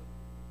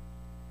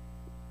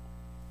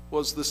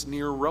was this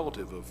near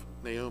relative of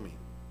Naomi.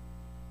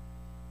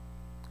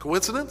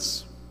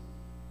 Coincidence?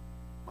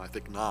 I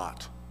think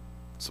not.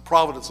 It's the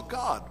providence of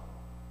God.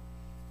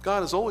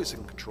 God is always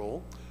in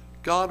control.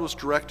 God was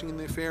directing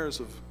the affairs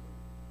of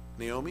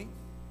Naomi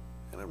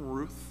and in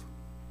Ruth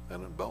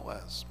and in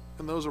Boaz,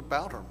 and those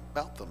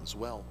about them as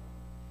well.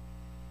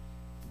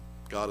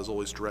 God is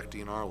always directing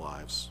in our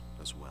lives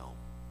as well.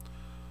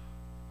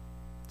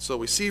 So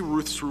we see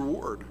Ruth's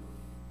reward.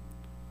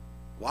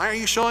 Why are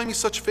you showing me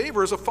such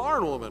favor as a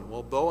foreign woman?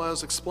 Well,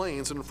 Boaz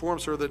explains and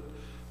informs her that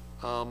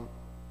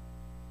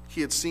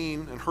he had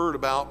seen and heard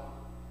about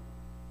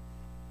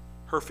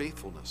her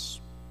faithfulness,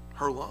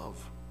 her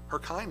love, her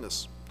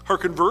kindness, her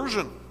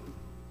conversion.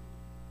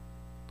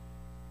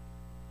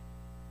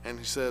 And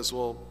he says,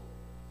 well,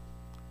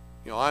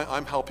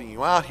 I'm helping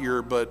you out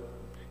here, but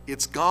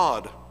it's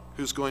God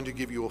who's going to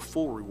give you a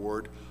full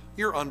reward.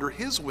 You're under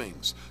his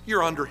wings.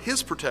 You're under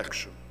his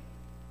protection.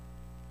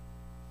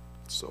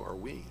 So are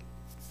we.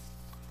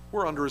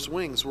 We're under his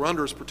wings. We're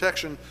under his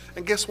protection.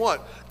 And guess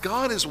what?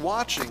 God is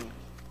watching,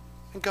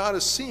 and God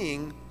is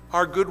seeing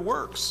our good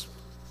works.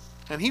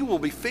 And he will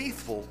be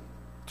faithful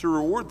to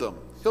reward them.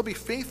 He'll be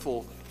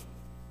faithful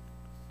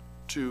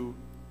to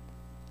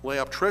lay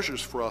up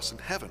treasures for us in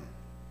heaven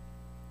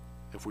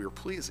if we are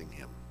pleasing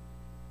him.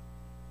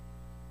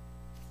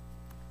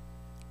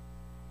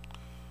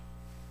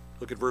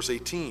 Look at verse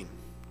 18.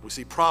 We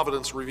see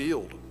providence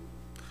revealed.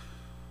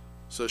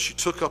 So she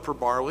took up her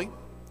barley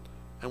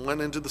and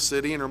went into the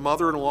city, and her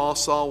mother-in-law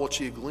saw what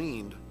she had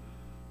gleaned.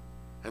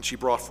 And she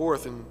brought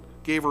forth and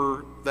gave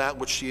her that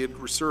which she had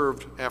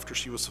reserved after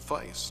she was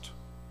sufficed.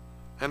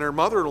 And her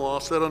mother-in-law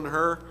said unto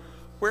her,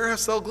 Where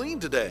hast thou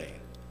gleaned today?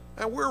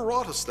 And where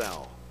wroughtest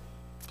thou?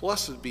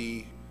 Blessed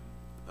be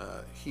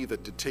he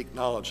that did take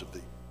knowledge of thee.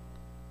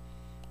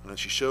 And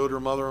she showed her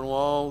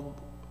mother-in-law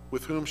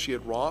with whom she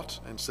had wrought,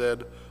 and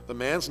said, The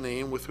man's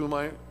name with whom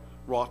I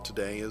wrought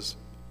today is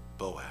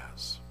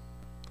Boaz.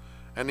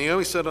 And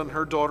Naomi said unto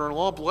her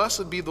daughter-in-law,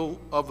 Blessed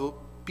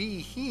be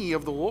he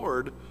of the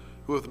Lord,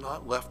 who hath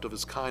not left of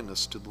his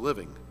kindness to the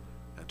living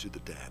and to the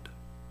dead.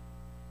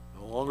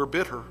 No longer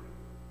bitter,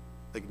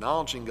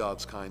 acknowledging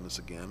God's kindness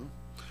again.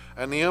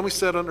 And Naomi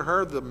said unto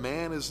her, The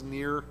man is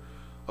near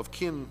of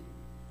kin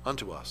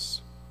unto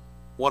us,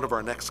 one of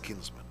our next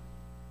kinsmen.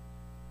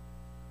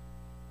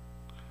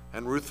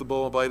 And Ruth the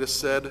Moabitess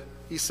said,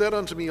 He said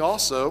unto me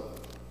also,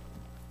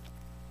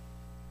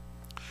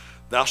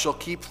 Thou shalt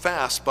keep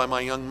fast by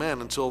my young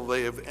men until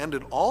they have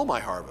ended all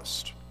my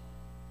harvest.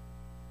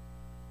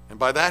 And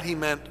by that he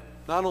meant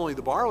not only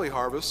the barley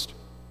harvest,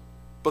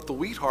 but the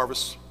wheat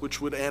harvest, which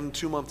would end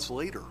 2 months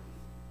later.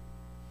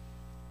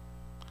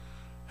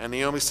 And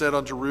Naomi said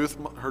unto Ruth,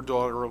 her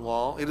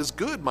daughter-in-law, It is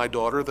good, my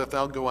daughter, that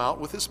thou go out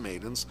with his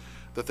maidens,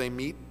 that they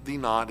meet thee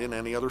not in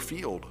any other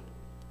field.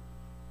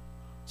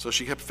 So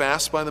she kept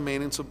fast by the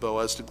maidens of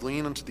Boaz to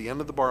glean unto the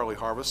end of the barley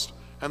harvest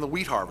and the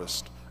wheat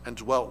harvest, and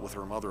dwelt with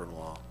her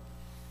mother-in-law.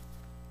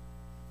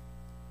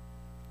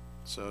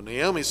 So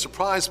Naomi is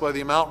surprised by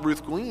the amount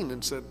Ruth gleaned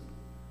and said,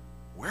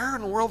 Where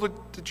in the world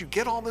did you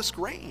get all this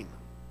grain?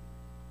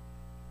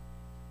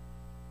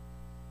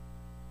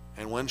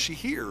 And when she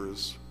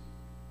hears,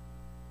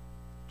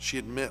 she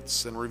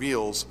admits and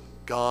reveals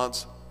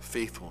God's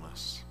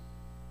faithfulness.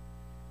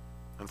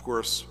 And of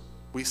course,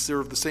 we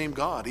serve the same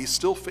God. He's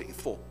still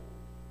faithful.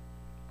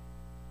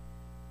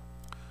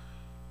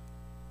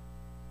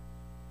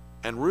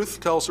 And Ruth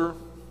tells her,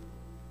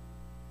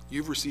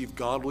 you've received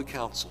godly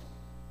counsel.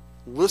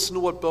 Listen to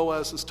what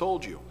Boaz has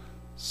told you.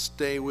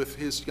 Stay with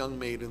his young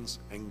maidens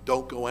and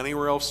don't go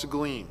anywhere else to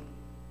glean.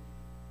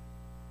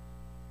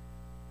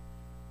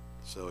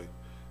 So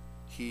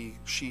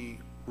she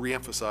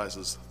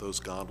reemphasizes those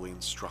godly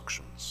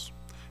instructions.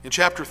 In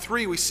chapter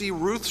 3, we see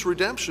Ruth's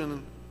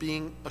redemption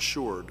being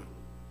assured.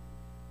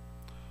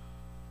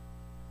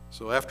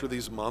 So after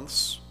these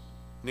months,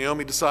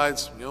 Naomi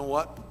decides, you know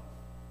what?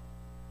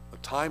 The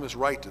time is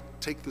right to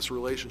take this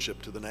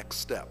relationship to the next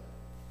step.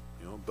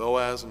 You know,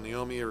 Boaz and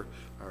Naomi are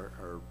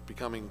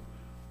becoming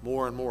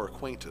more and more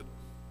acquainted.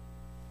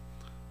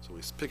 So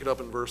we pick it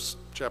up in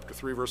chapter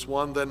 3, verse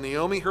 1. Then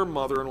Naomi, her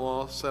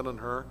mother-in-law, said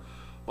unto her,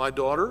 my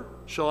daughter,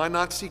 shall I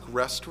not seek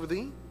rest for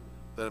thee,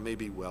 that it may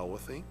be well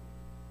with thee?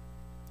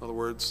 In other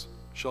words,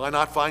 shall I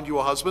not find you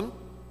a husband?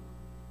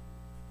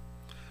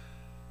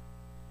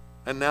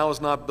 And now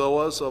is not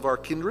Boaz of our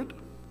kindred,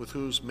 with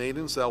whose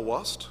maidens thou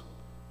wast?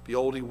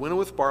 Behold, he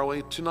winnoweth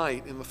barley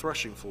tonight in the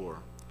threshing floor.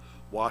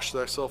 Wash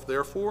thyself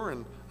therefore,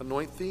 and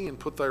anoint thee, and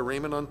put thy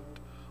raiment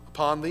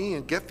upon thee,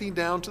 and get thee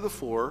down to the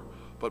floor,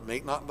 but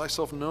make not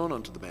thyself known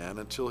unto the man,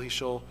 until he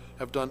shall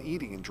have done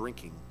eating and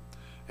drinking.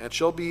 And it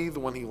shall be, that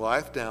when he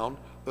lieth down,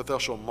 that thou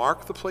shalt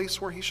mark the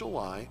place where he shall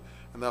lie,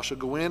 and thou shalt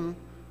go in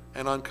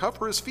and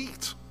uncover his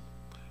feet,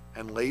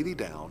 and lay thee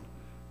down,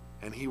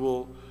 and he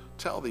will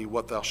tell thee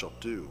what thou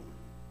shalt do.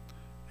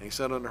 And he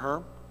said unto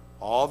her,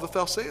 all that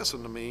thou sayest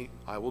unto me,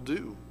 I will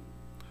do.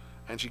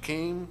 And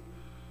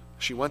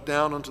she went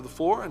down unto the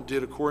floor, and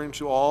did according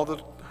to all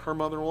that her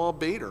mother-in-law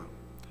bade her.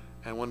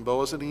 And when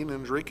Boaz had eaten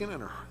and drinking,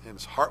 and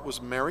his heart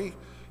was merry,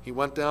 he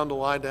went down to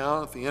lie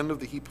down at the end of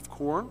the heap of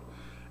corn,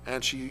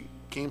 and she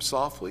came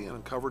softly and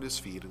uncovered his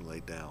feet and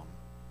laid down.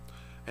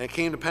 And it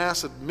came to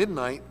pass at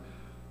midnight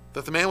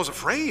that the man was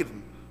afraid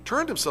and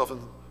turned himself,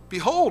 and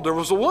behold, there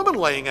was a woman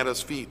laying at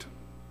his feet.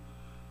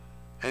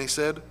 And he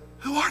said,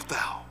 who art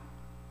thou?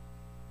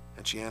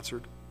 And she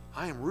answered,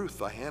 I am Ruth,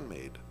 thy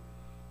handmaid.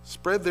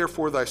 Spread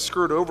therefore thy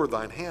skirt over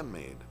thine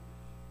handmaid,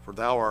 for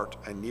thou art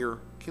a near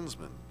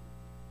kinsman.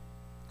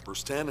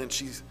 Verse 10,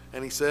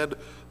 and he said,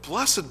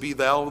 blessed be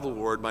thou of the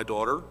Lord, my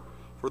daughter,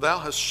 for thou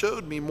hast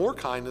showed me more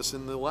kindness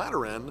in the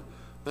latter end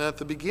than at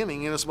the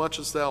beginning, inasmuch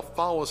as thou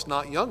followest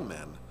not young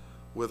men,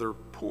 whether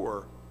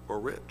poor or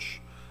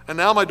rich. And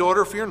now, my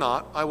daughter, fear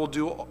not, I will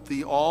do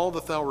thee all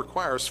that thou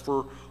requirest,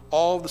 for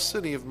all the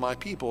city of my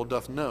people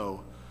doth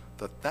know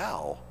that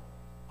thou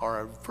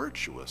art a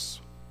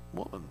virtuous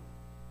woman.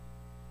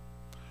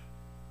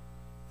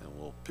 And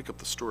we'll pick up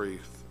the story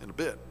in a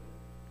bit.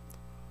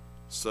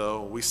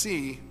 So we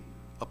see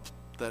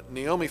that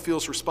Naomi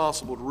feels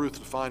responsible to Ruth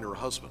to find her a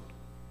husband.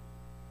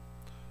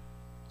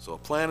 So a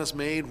plan is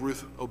made,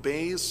 Ruth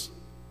obeys,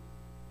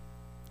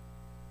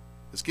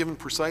 is given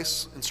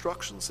precise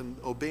instructions, and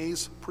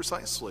obeys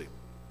precisely.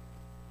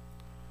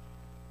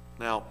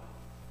 Now,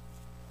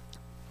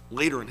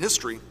 later in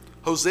history,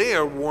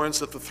 Hosea warns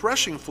that the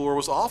threshing floor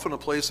was often a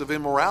place of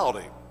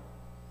immorality.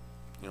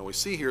 You know, we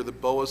see here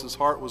that Boaz's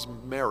heart was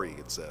merry,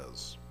 it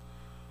says.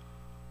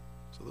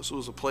 So this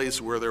was a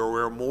place where there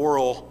were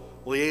immoral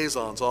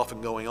liaisons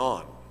often going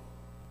on.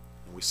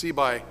 And we see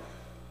by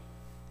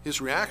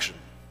his reaction,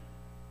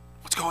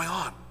 what's going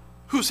on?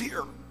 Who's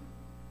here?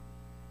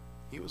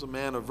 He was a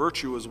man of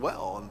virtue as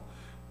well,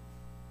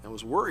 and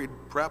was worried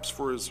perhaps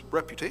for his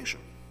reputation.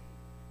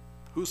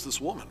 Who's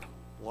this woman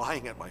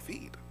lying at my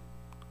feet?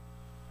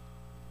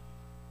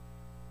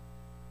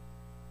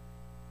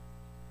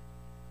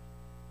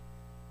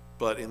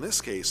 But in this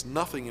case,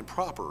 nothing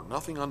improper,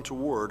 nothing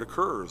untoward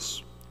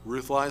occurs.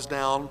 Ruth lies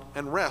down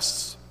and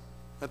rests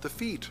at the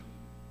feet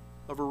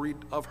of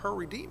her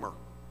Redeemer.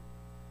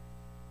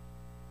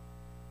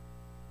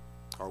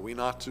 Are we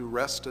not to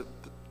rest at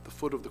the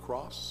foot of the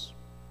cross?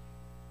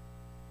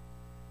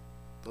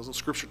 Doesn't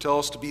Scripture tell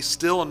us to be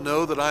still and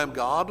know that I am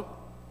God?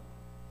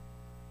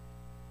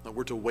 That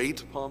we're to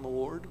wait upon the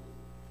Lord?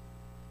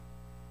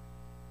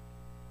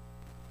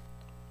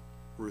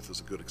 Ruth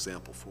is a good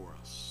example for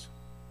us.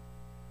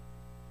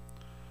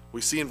 We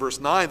see in verse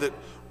 9 that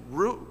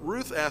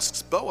Ruth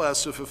asks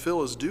Boaz to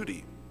fulfill his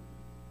duty.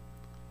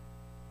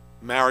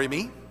 Marry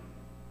me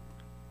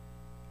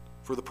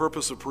for the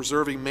purpose of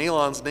preserving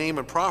Mahlon's name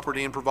and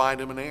property and provide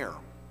him an heir.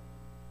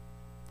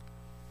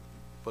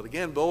 But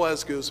again,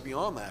 Boaz goes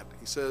beyond that.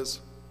 He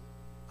says,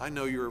 I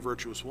know you're a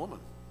virtuous woman.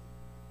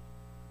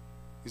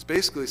 He's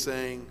basically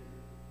saying,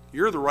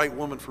 you're the right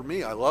woman for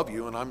me. I love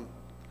you, and I'm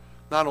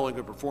not only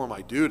going to perform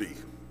my duty,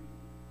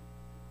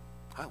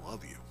 I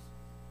love you.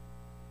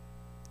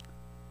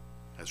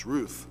 As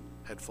Ruth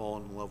had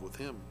fallen in love with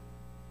him.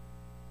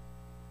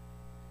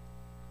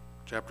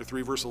 Chapter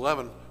 3, verse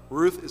 11,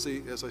 Ruth is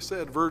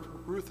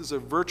a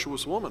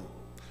virtuous woman.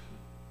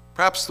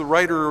 Perhaps the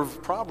writer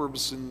of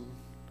Proverbs, in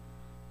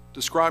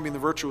describing the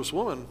virtuous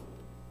woman,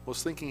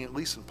 was thinking at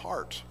least in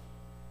part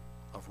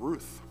of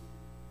Ruth.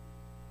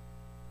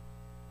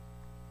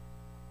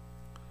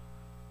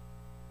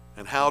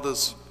 And how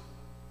does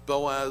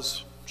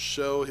Boaz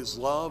show his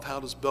love?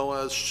 How does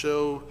Boaz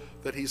show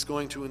that he's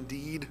going to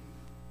indeed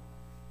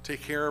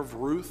take care of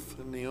Ruth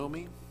and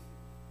Naomi,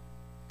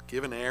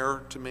 give an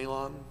heir to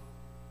Mahlon?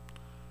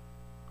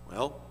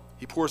 Well,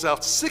 he pours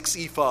out 6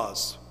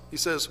 ephahs. He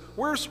says,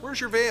 where's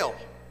your veil?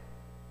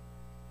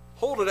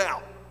 Hold it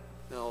out.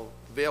 Now,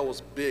 the veil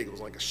was big. It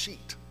was like a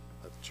sheet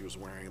that she was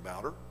wearing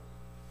about her.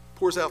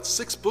 Pours out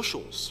 6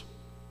 bushels.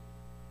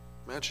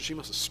 Imagine she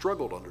must have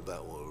struggled under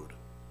that load.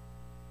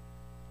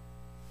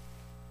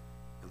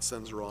 And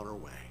sends her on her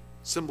way,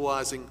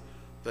 symbolizing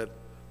that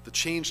the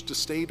changed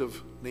estate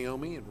of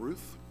Naomi and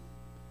Ruth,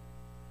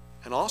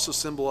 and also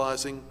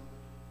symbolizing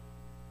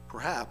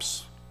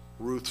perhaps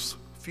Ruth's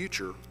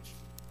future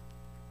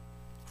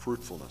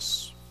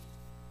fruitfulness.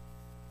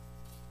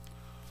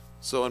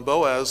 So in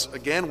Boaz,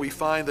 again, we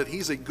find that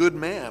he's a good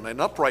man, an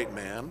upright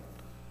man,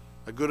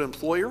 a good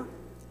employer,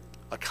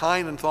 a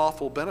kind and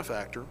thoughtful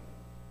benefactor.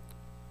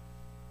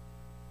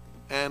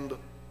 And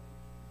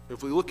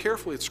if we look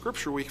carefully at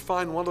Scripture, we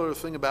find one other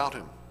thing about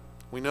him.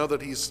 We know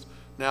that he's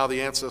now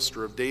the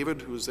ancestor of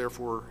David, who is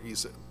therefore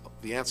he's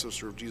the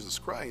ancestor of Jesus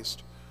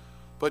Christ.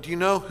 But do you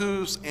know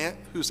who was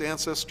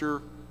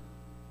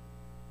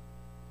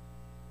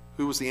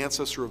the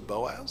ancestor of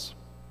Boaz?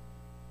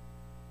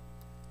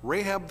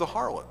 Rahab the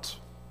harlot.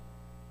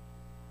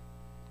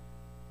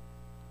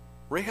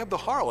 Rahab the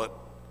harlot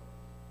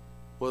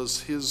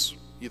was his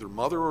either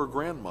mother or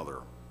grandmother.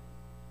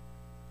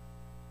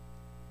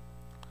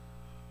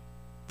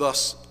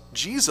 Thus,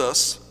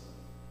 Jesus,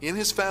 in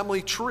his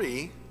family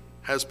tree,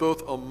 has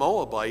both a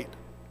Moabite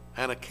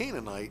and a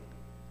Canaanite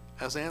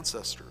as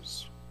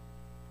ancestors.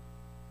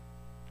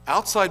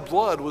 Outside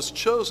blood was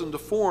chosen to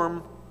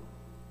form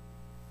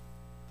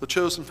the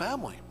chosen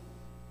family,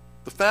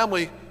 the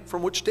family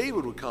from which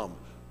David would come.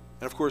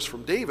 And of course,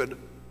 from David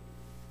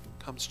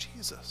comes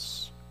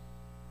Jesus.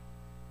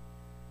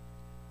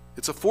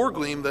 It's a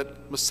foregleam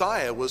that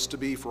Messiah was to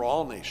be for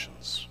all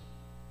nations,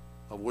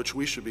 of which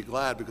we should be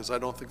glad, because I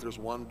don't think there's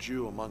one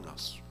Jew among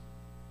us.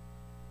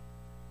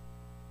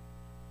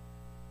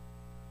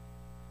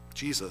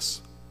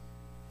 Jesus,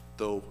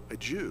 though a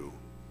Jew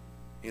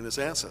in his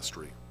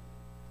ancestry,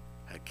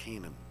 had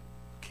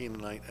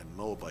Canaanite and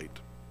Moabite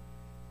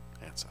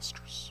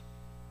ancestors.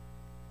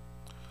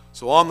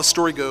 So on the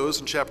story goes,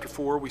 in chapter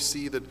 4, we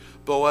see that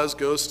Boaz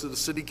goes to the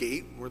city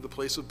gate where the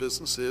place of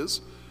business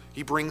is.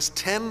 He brings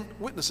 10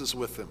 witnesses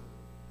with him,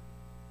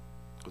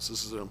 because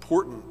this is an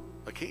important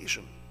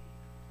occasion.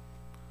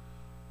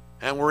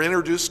 And we're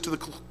introduced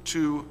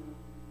to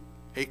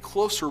a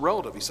closer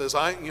relative. He says,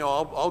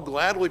 I'll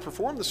gladly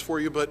perform this for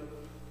you, but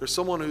there's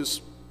someone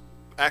who's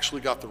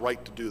actually got the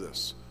right to do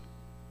this.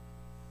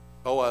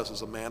 Boaz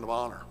is a man of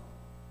honor.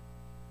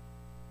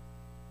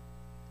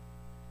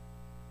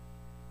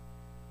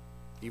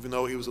 Even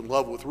though he was in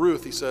love with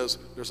Ruth, he says,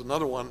 there's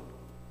another one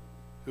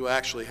who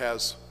actually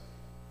has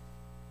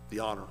the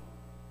honor.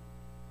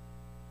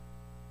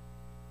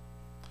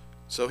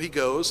 So he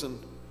goes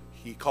and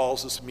he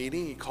calls this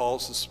meeting. He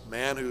calls this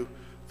man who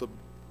the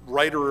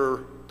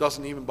writer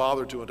doesn't even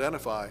bother to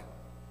identify.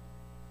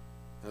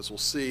 As we'll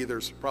see,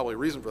 there's probably a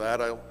reason for that.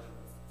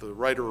 The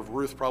writer of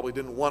Ruth probably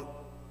didn't want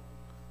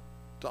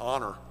to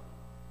honor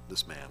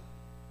this man,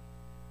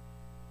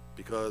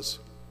 because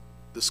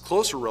this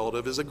closer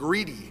relative is a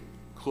greedy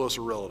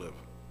closer relative.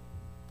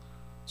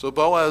 So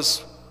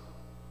Boaz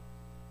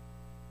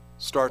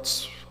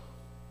starts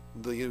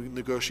the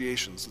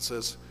negotiations and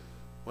says,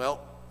 well,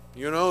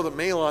 you know that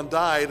Mahlon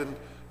died,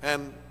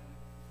 and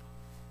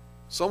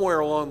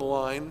somewhere along the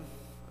line,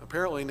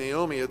 apparently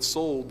Naomi had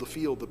sold the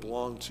field that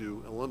belonged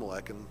to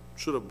Elimelech and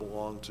should have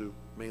belonged to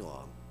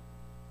Mahlon.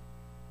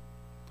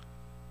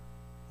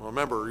 Well,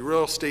 remember,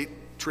 real estate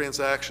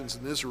transactions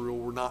in Israel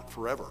were not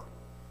forever.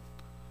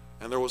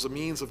 And there was a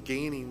means of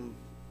gaining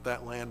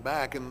that land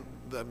back, and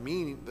that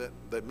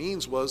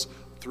means was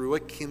through a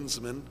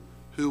kinsman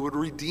who would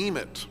redeem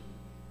it,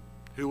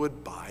 who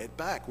would buy it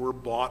back. We're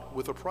bought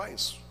with a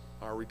price.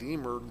 Our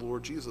Redeemer,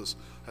 Lord Jesus,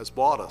 has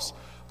bought us.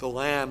 The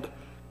land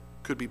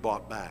could be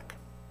bought back.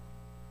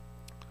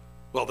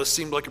 Well, this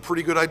seemed like a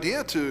pretty good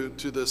idea to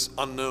this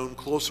unknown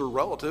closer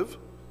relative.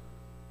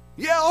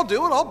 Yeah, I'll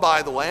do it. I'll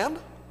buy the land.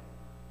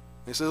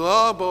 He says,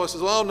 oh, Boaz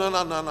says, oh, no,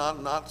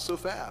 not so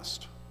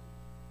fast.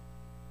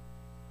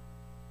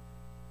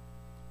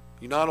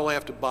 You not only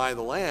have to buy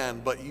the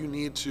land, but you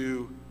need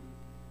to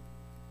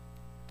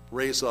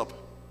raise up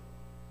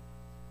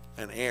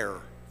an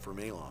heir for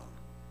Mahlon.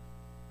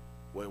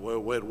 Wait,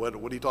 what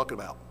are you talking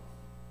about?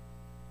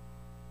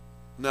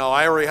 No,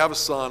 I already have a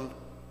son.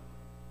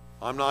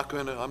 I'm not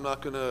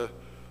gonna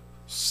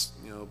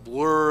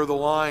blur the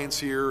lines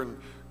here, and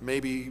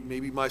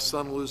maybe my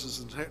son loses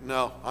his inheritance.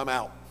 No, I'm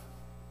out.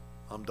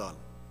 I'm done.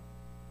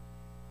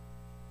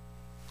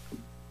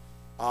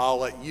 I'll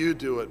let you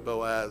do it,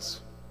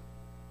 Boaz.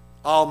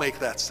 I'll make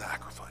that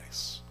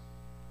sacrifice.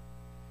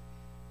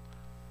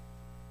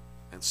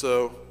 And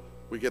so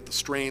we get the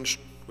strange,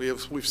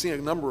 we've seen a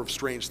number of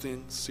strange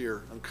things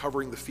here.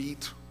 Uncovering the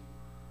feet,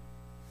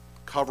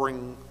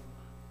 covering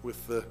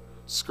with the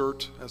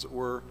skirt, as it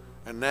were,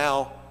 and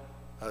now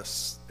a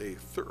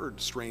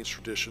third strange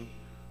tradition.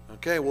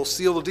 Okay, we'll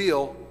seal the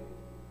deal.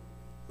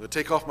 going to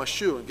take off my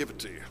shoe and give it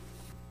to you.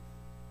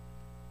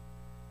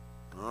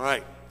 All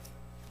right.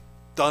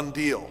 Done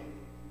deal.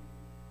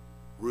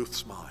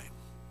 Ruth's mine.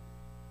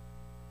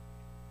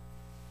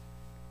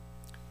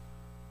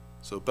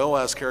 So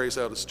Boaz carries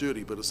out his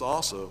duty, but has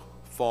also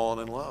fallen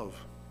in love.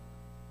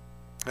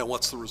 And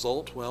what's the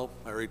result? Well,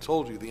 I already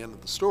told you the end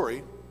of the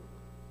story.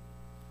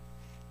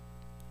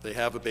 They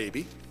have a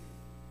baby.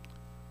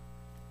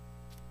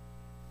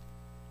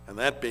 And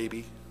that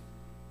baby,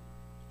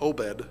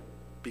 Obed,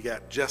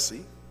 begat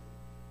Jesse.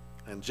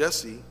 And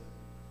Jesse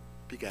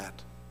begat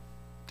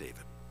David.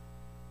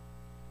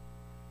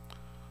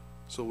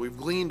 So we've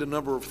gleaned a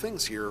number of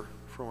things here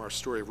from our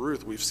story of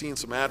Ruth. We've seen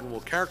some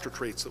admirable character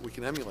traits that we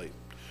can emulate.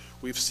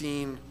 We've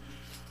seen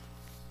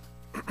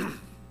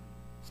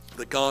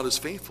that God is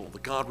faithful,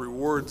 that God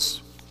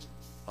rewards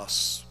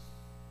us.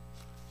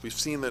 We've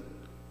seen that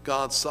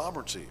God's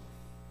sovereignty.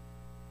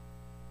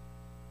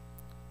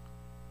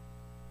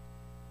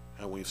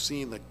 And we've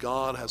seen that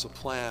God has a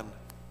plan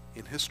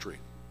in history,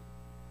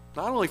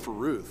 not only for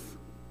Ruth,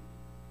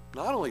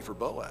 not only for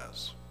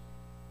Boaz,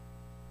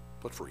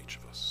 but for each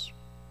of us.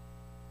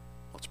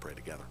 Let's pray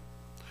together.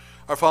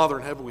 Our Father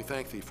in heaven, we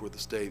thank Thee for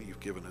this day that You've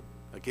given it.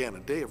 Again, a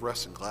day of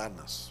rest and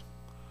gladness.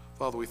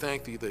 Father, we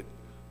thank Thee that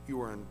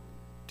You are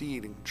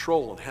indeed in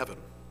control in heaven.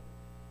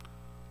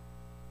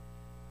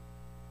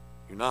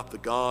 You're not the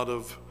God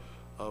of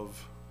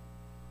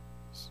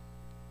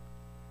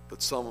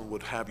that someone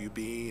would have You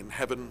be in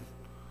heaven,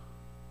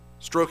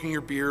 stroking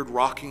your beard,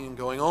 rocking and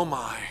going, oh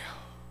my,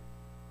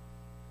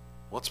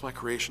 what's my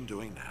creation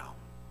doing now?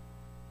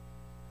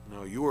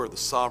 No, You are the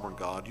sovereign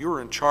God. You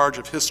are in charge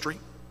of history,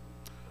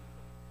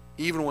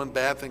 even when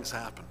bad things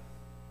happen.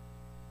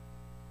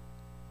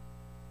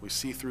 We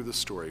see through the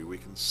story, we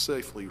can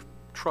safely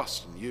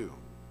trust in You.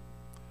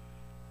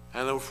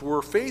 And if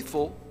we're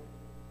faithful,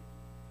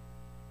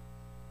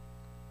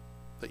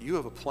 that You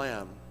have a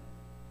plan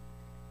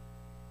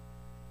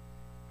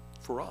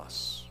for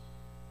us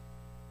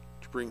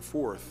to bring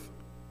forth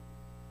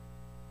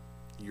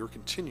Your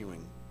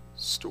continuing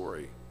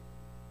story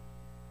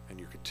and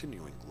Your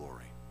continuing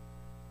glory.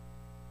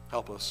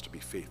 Help us to be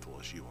faithful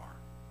as You are,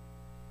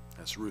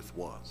 as Ruth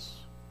was.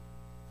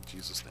 In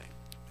Jesus' name,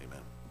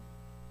 amen.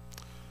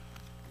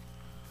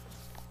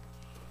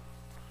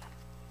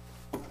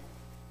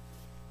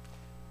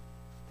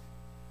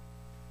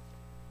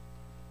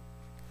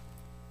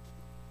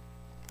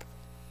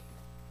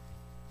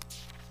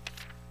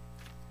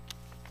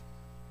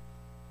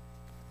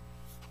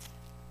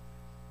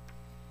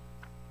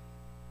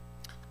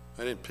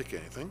 I didn't pick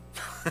anything.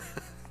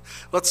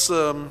 Let's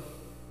stand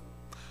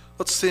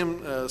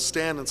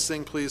and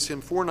sing, please,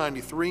 hymn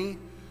 493.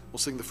 We'll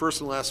sing the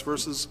first and last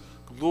verses.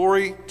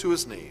 Glory to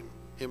His name,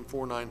 hymn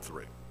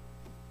 493.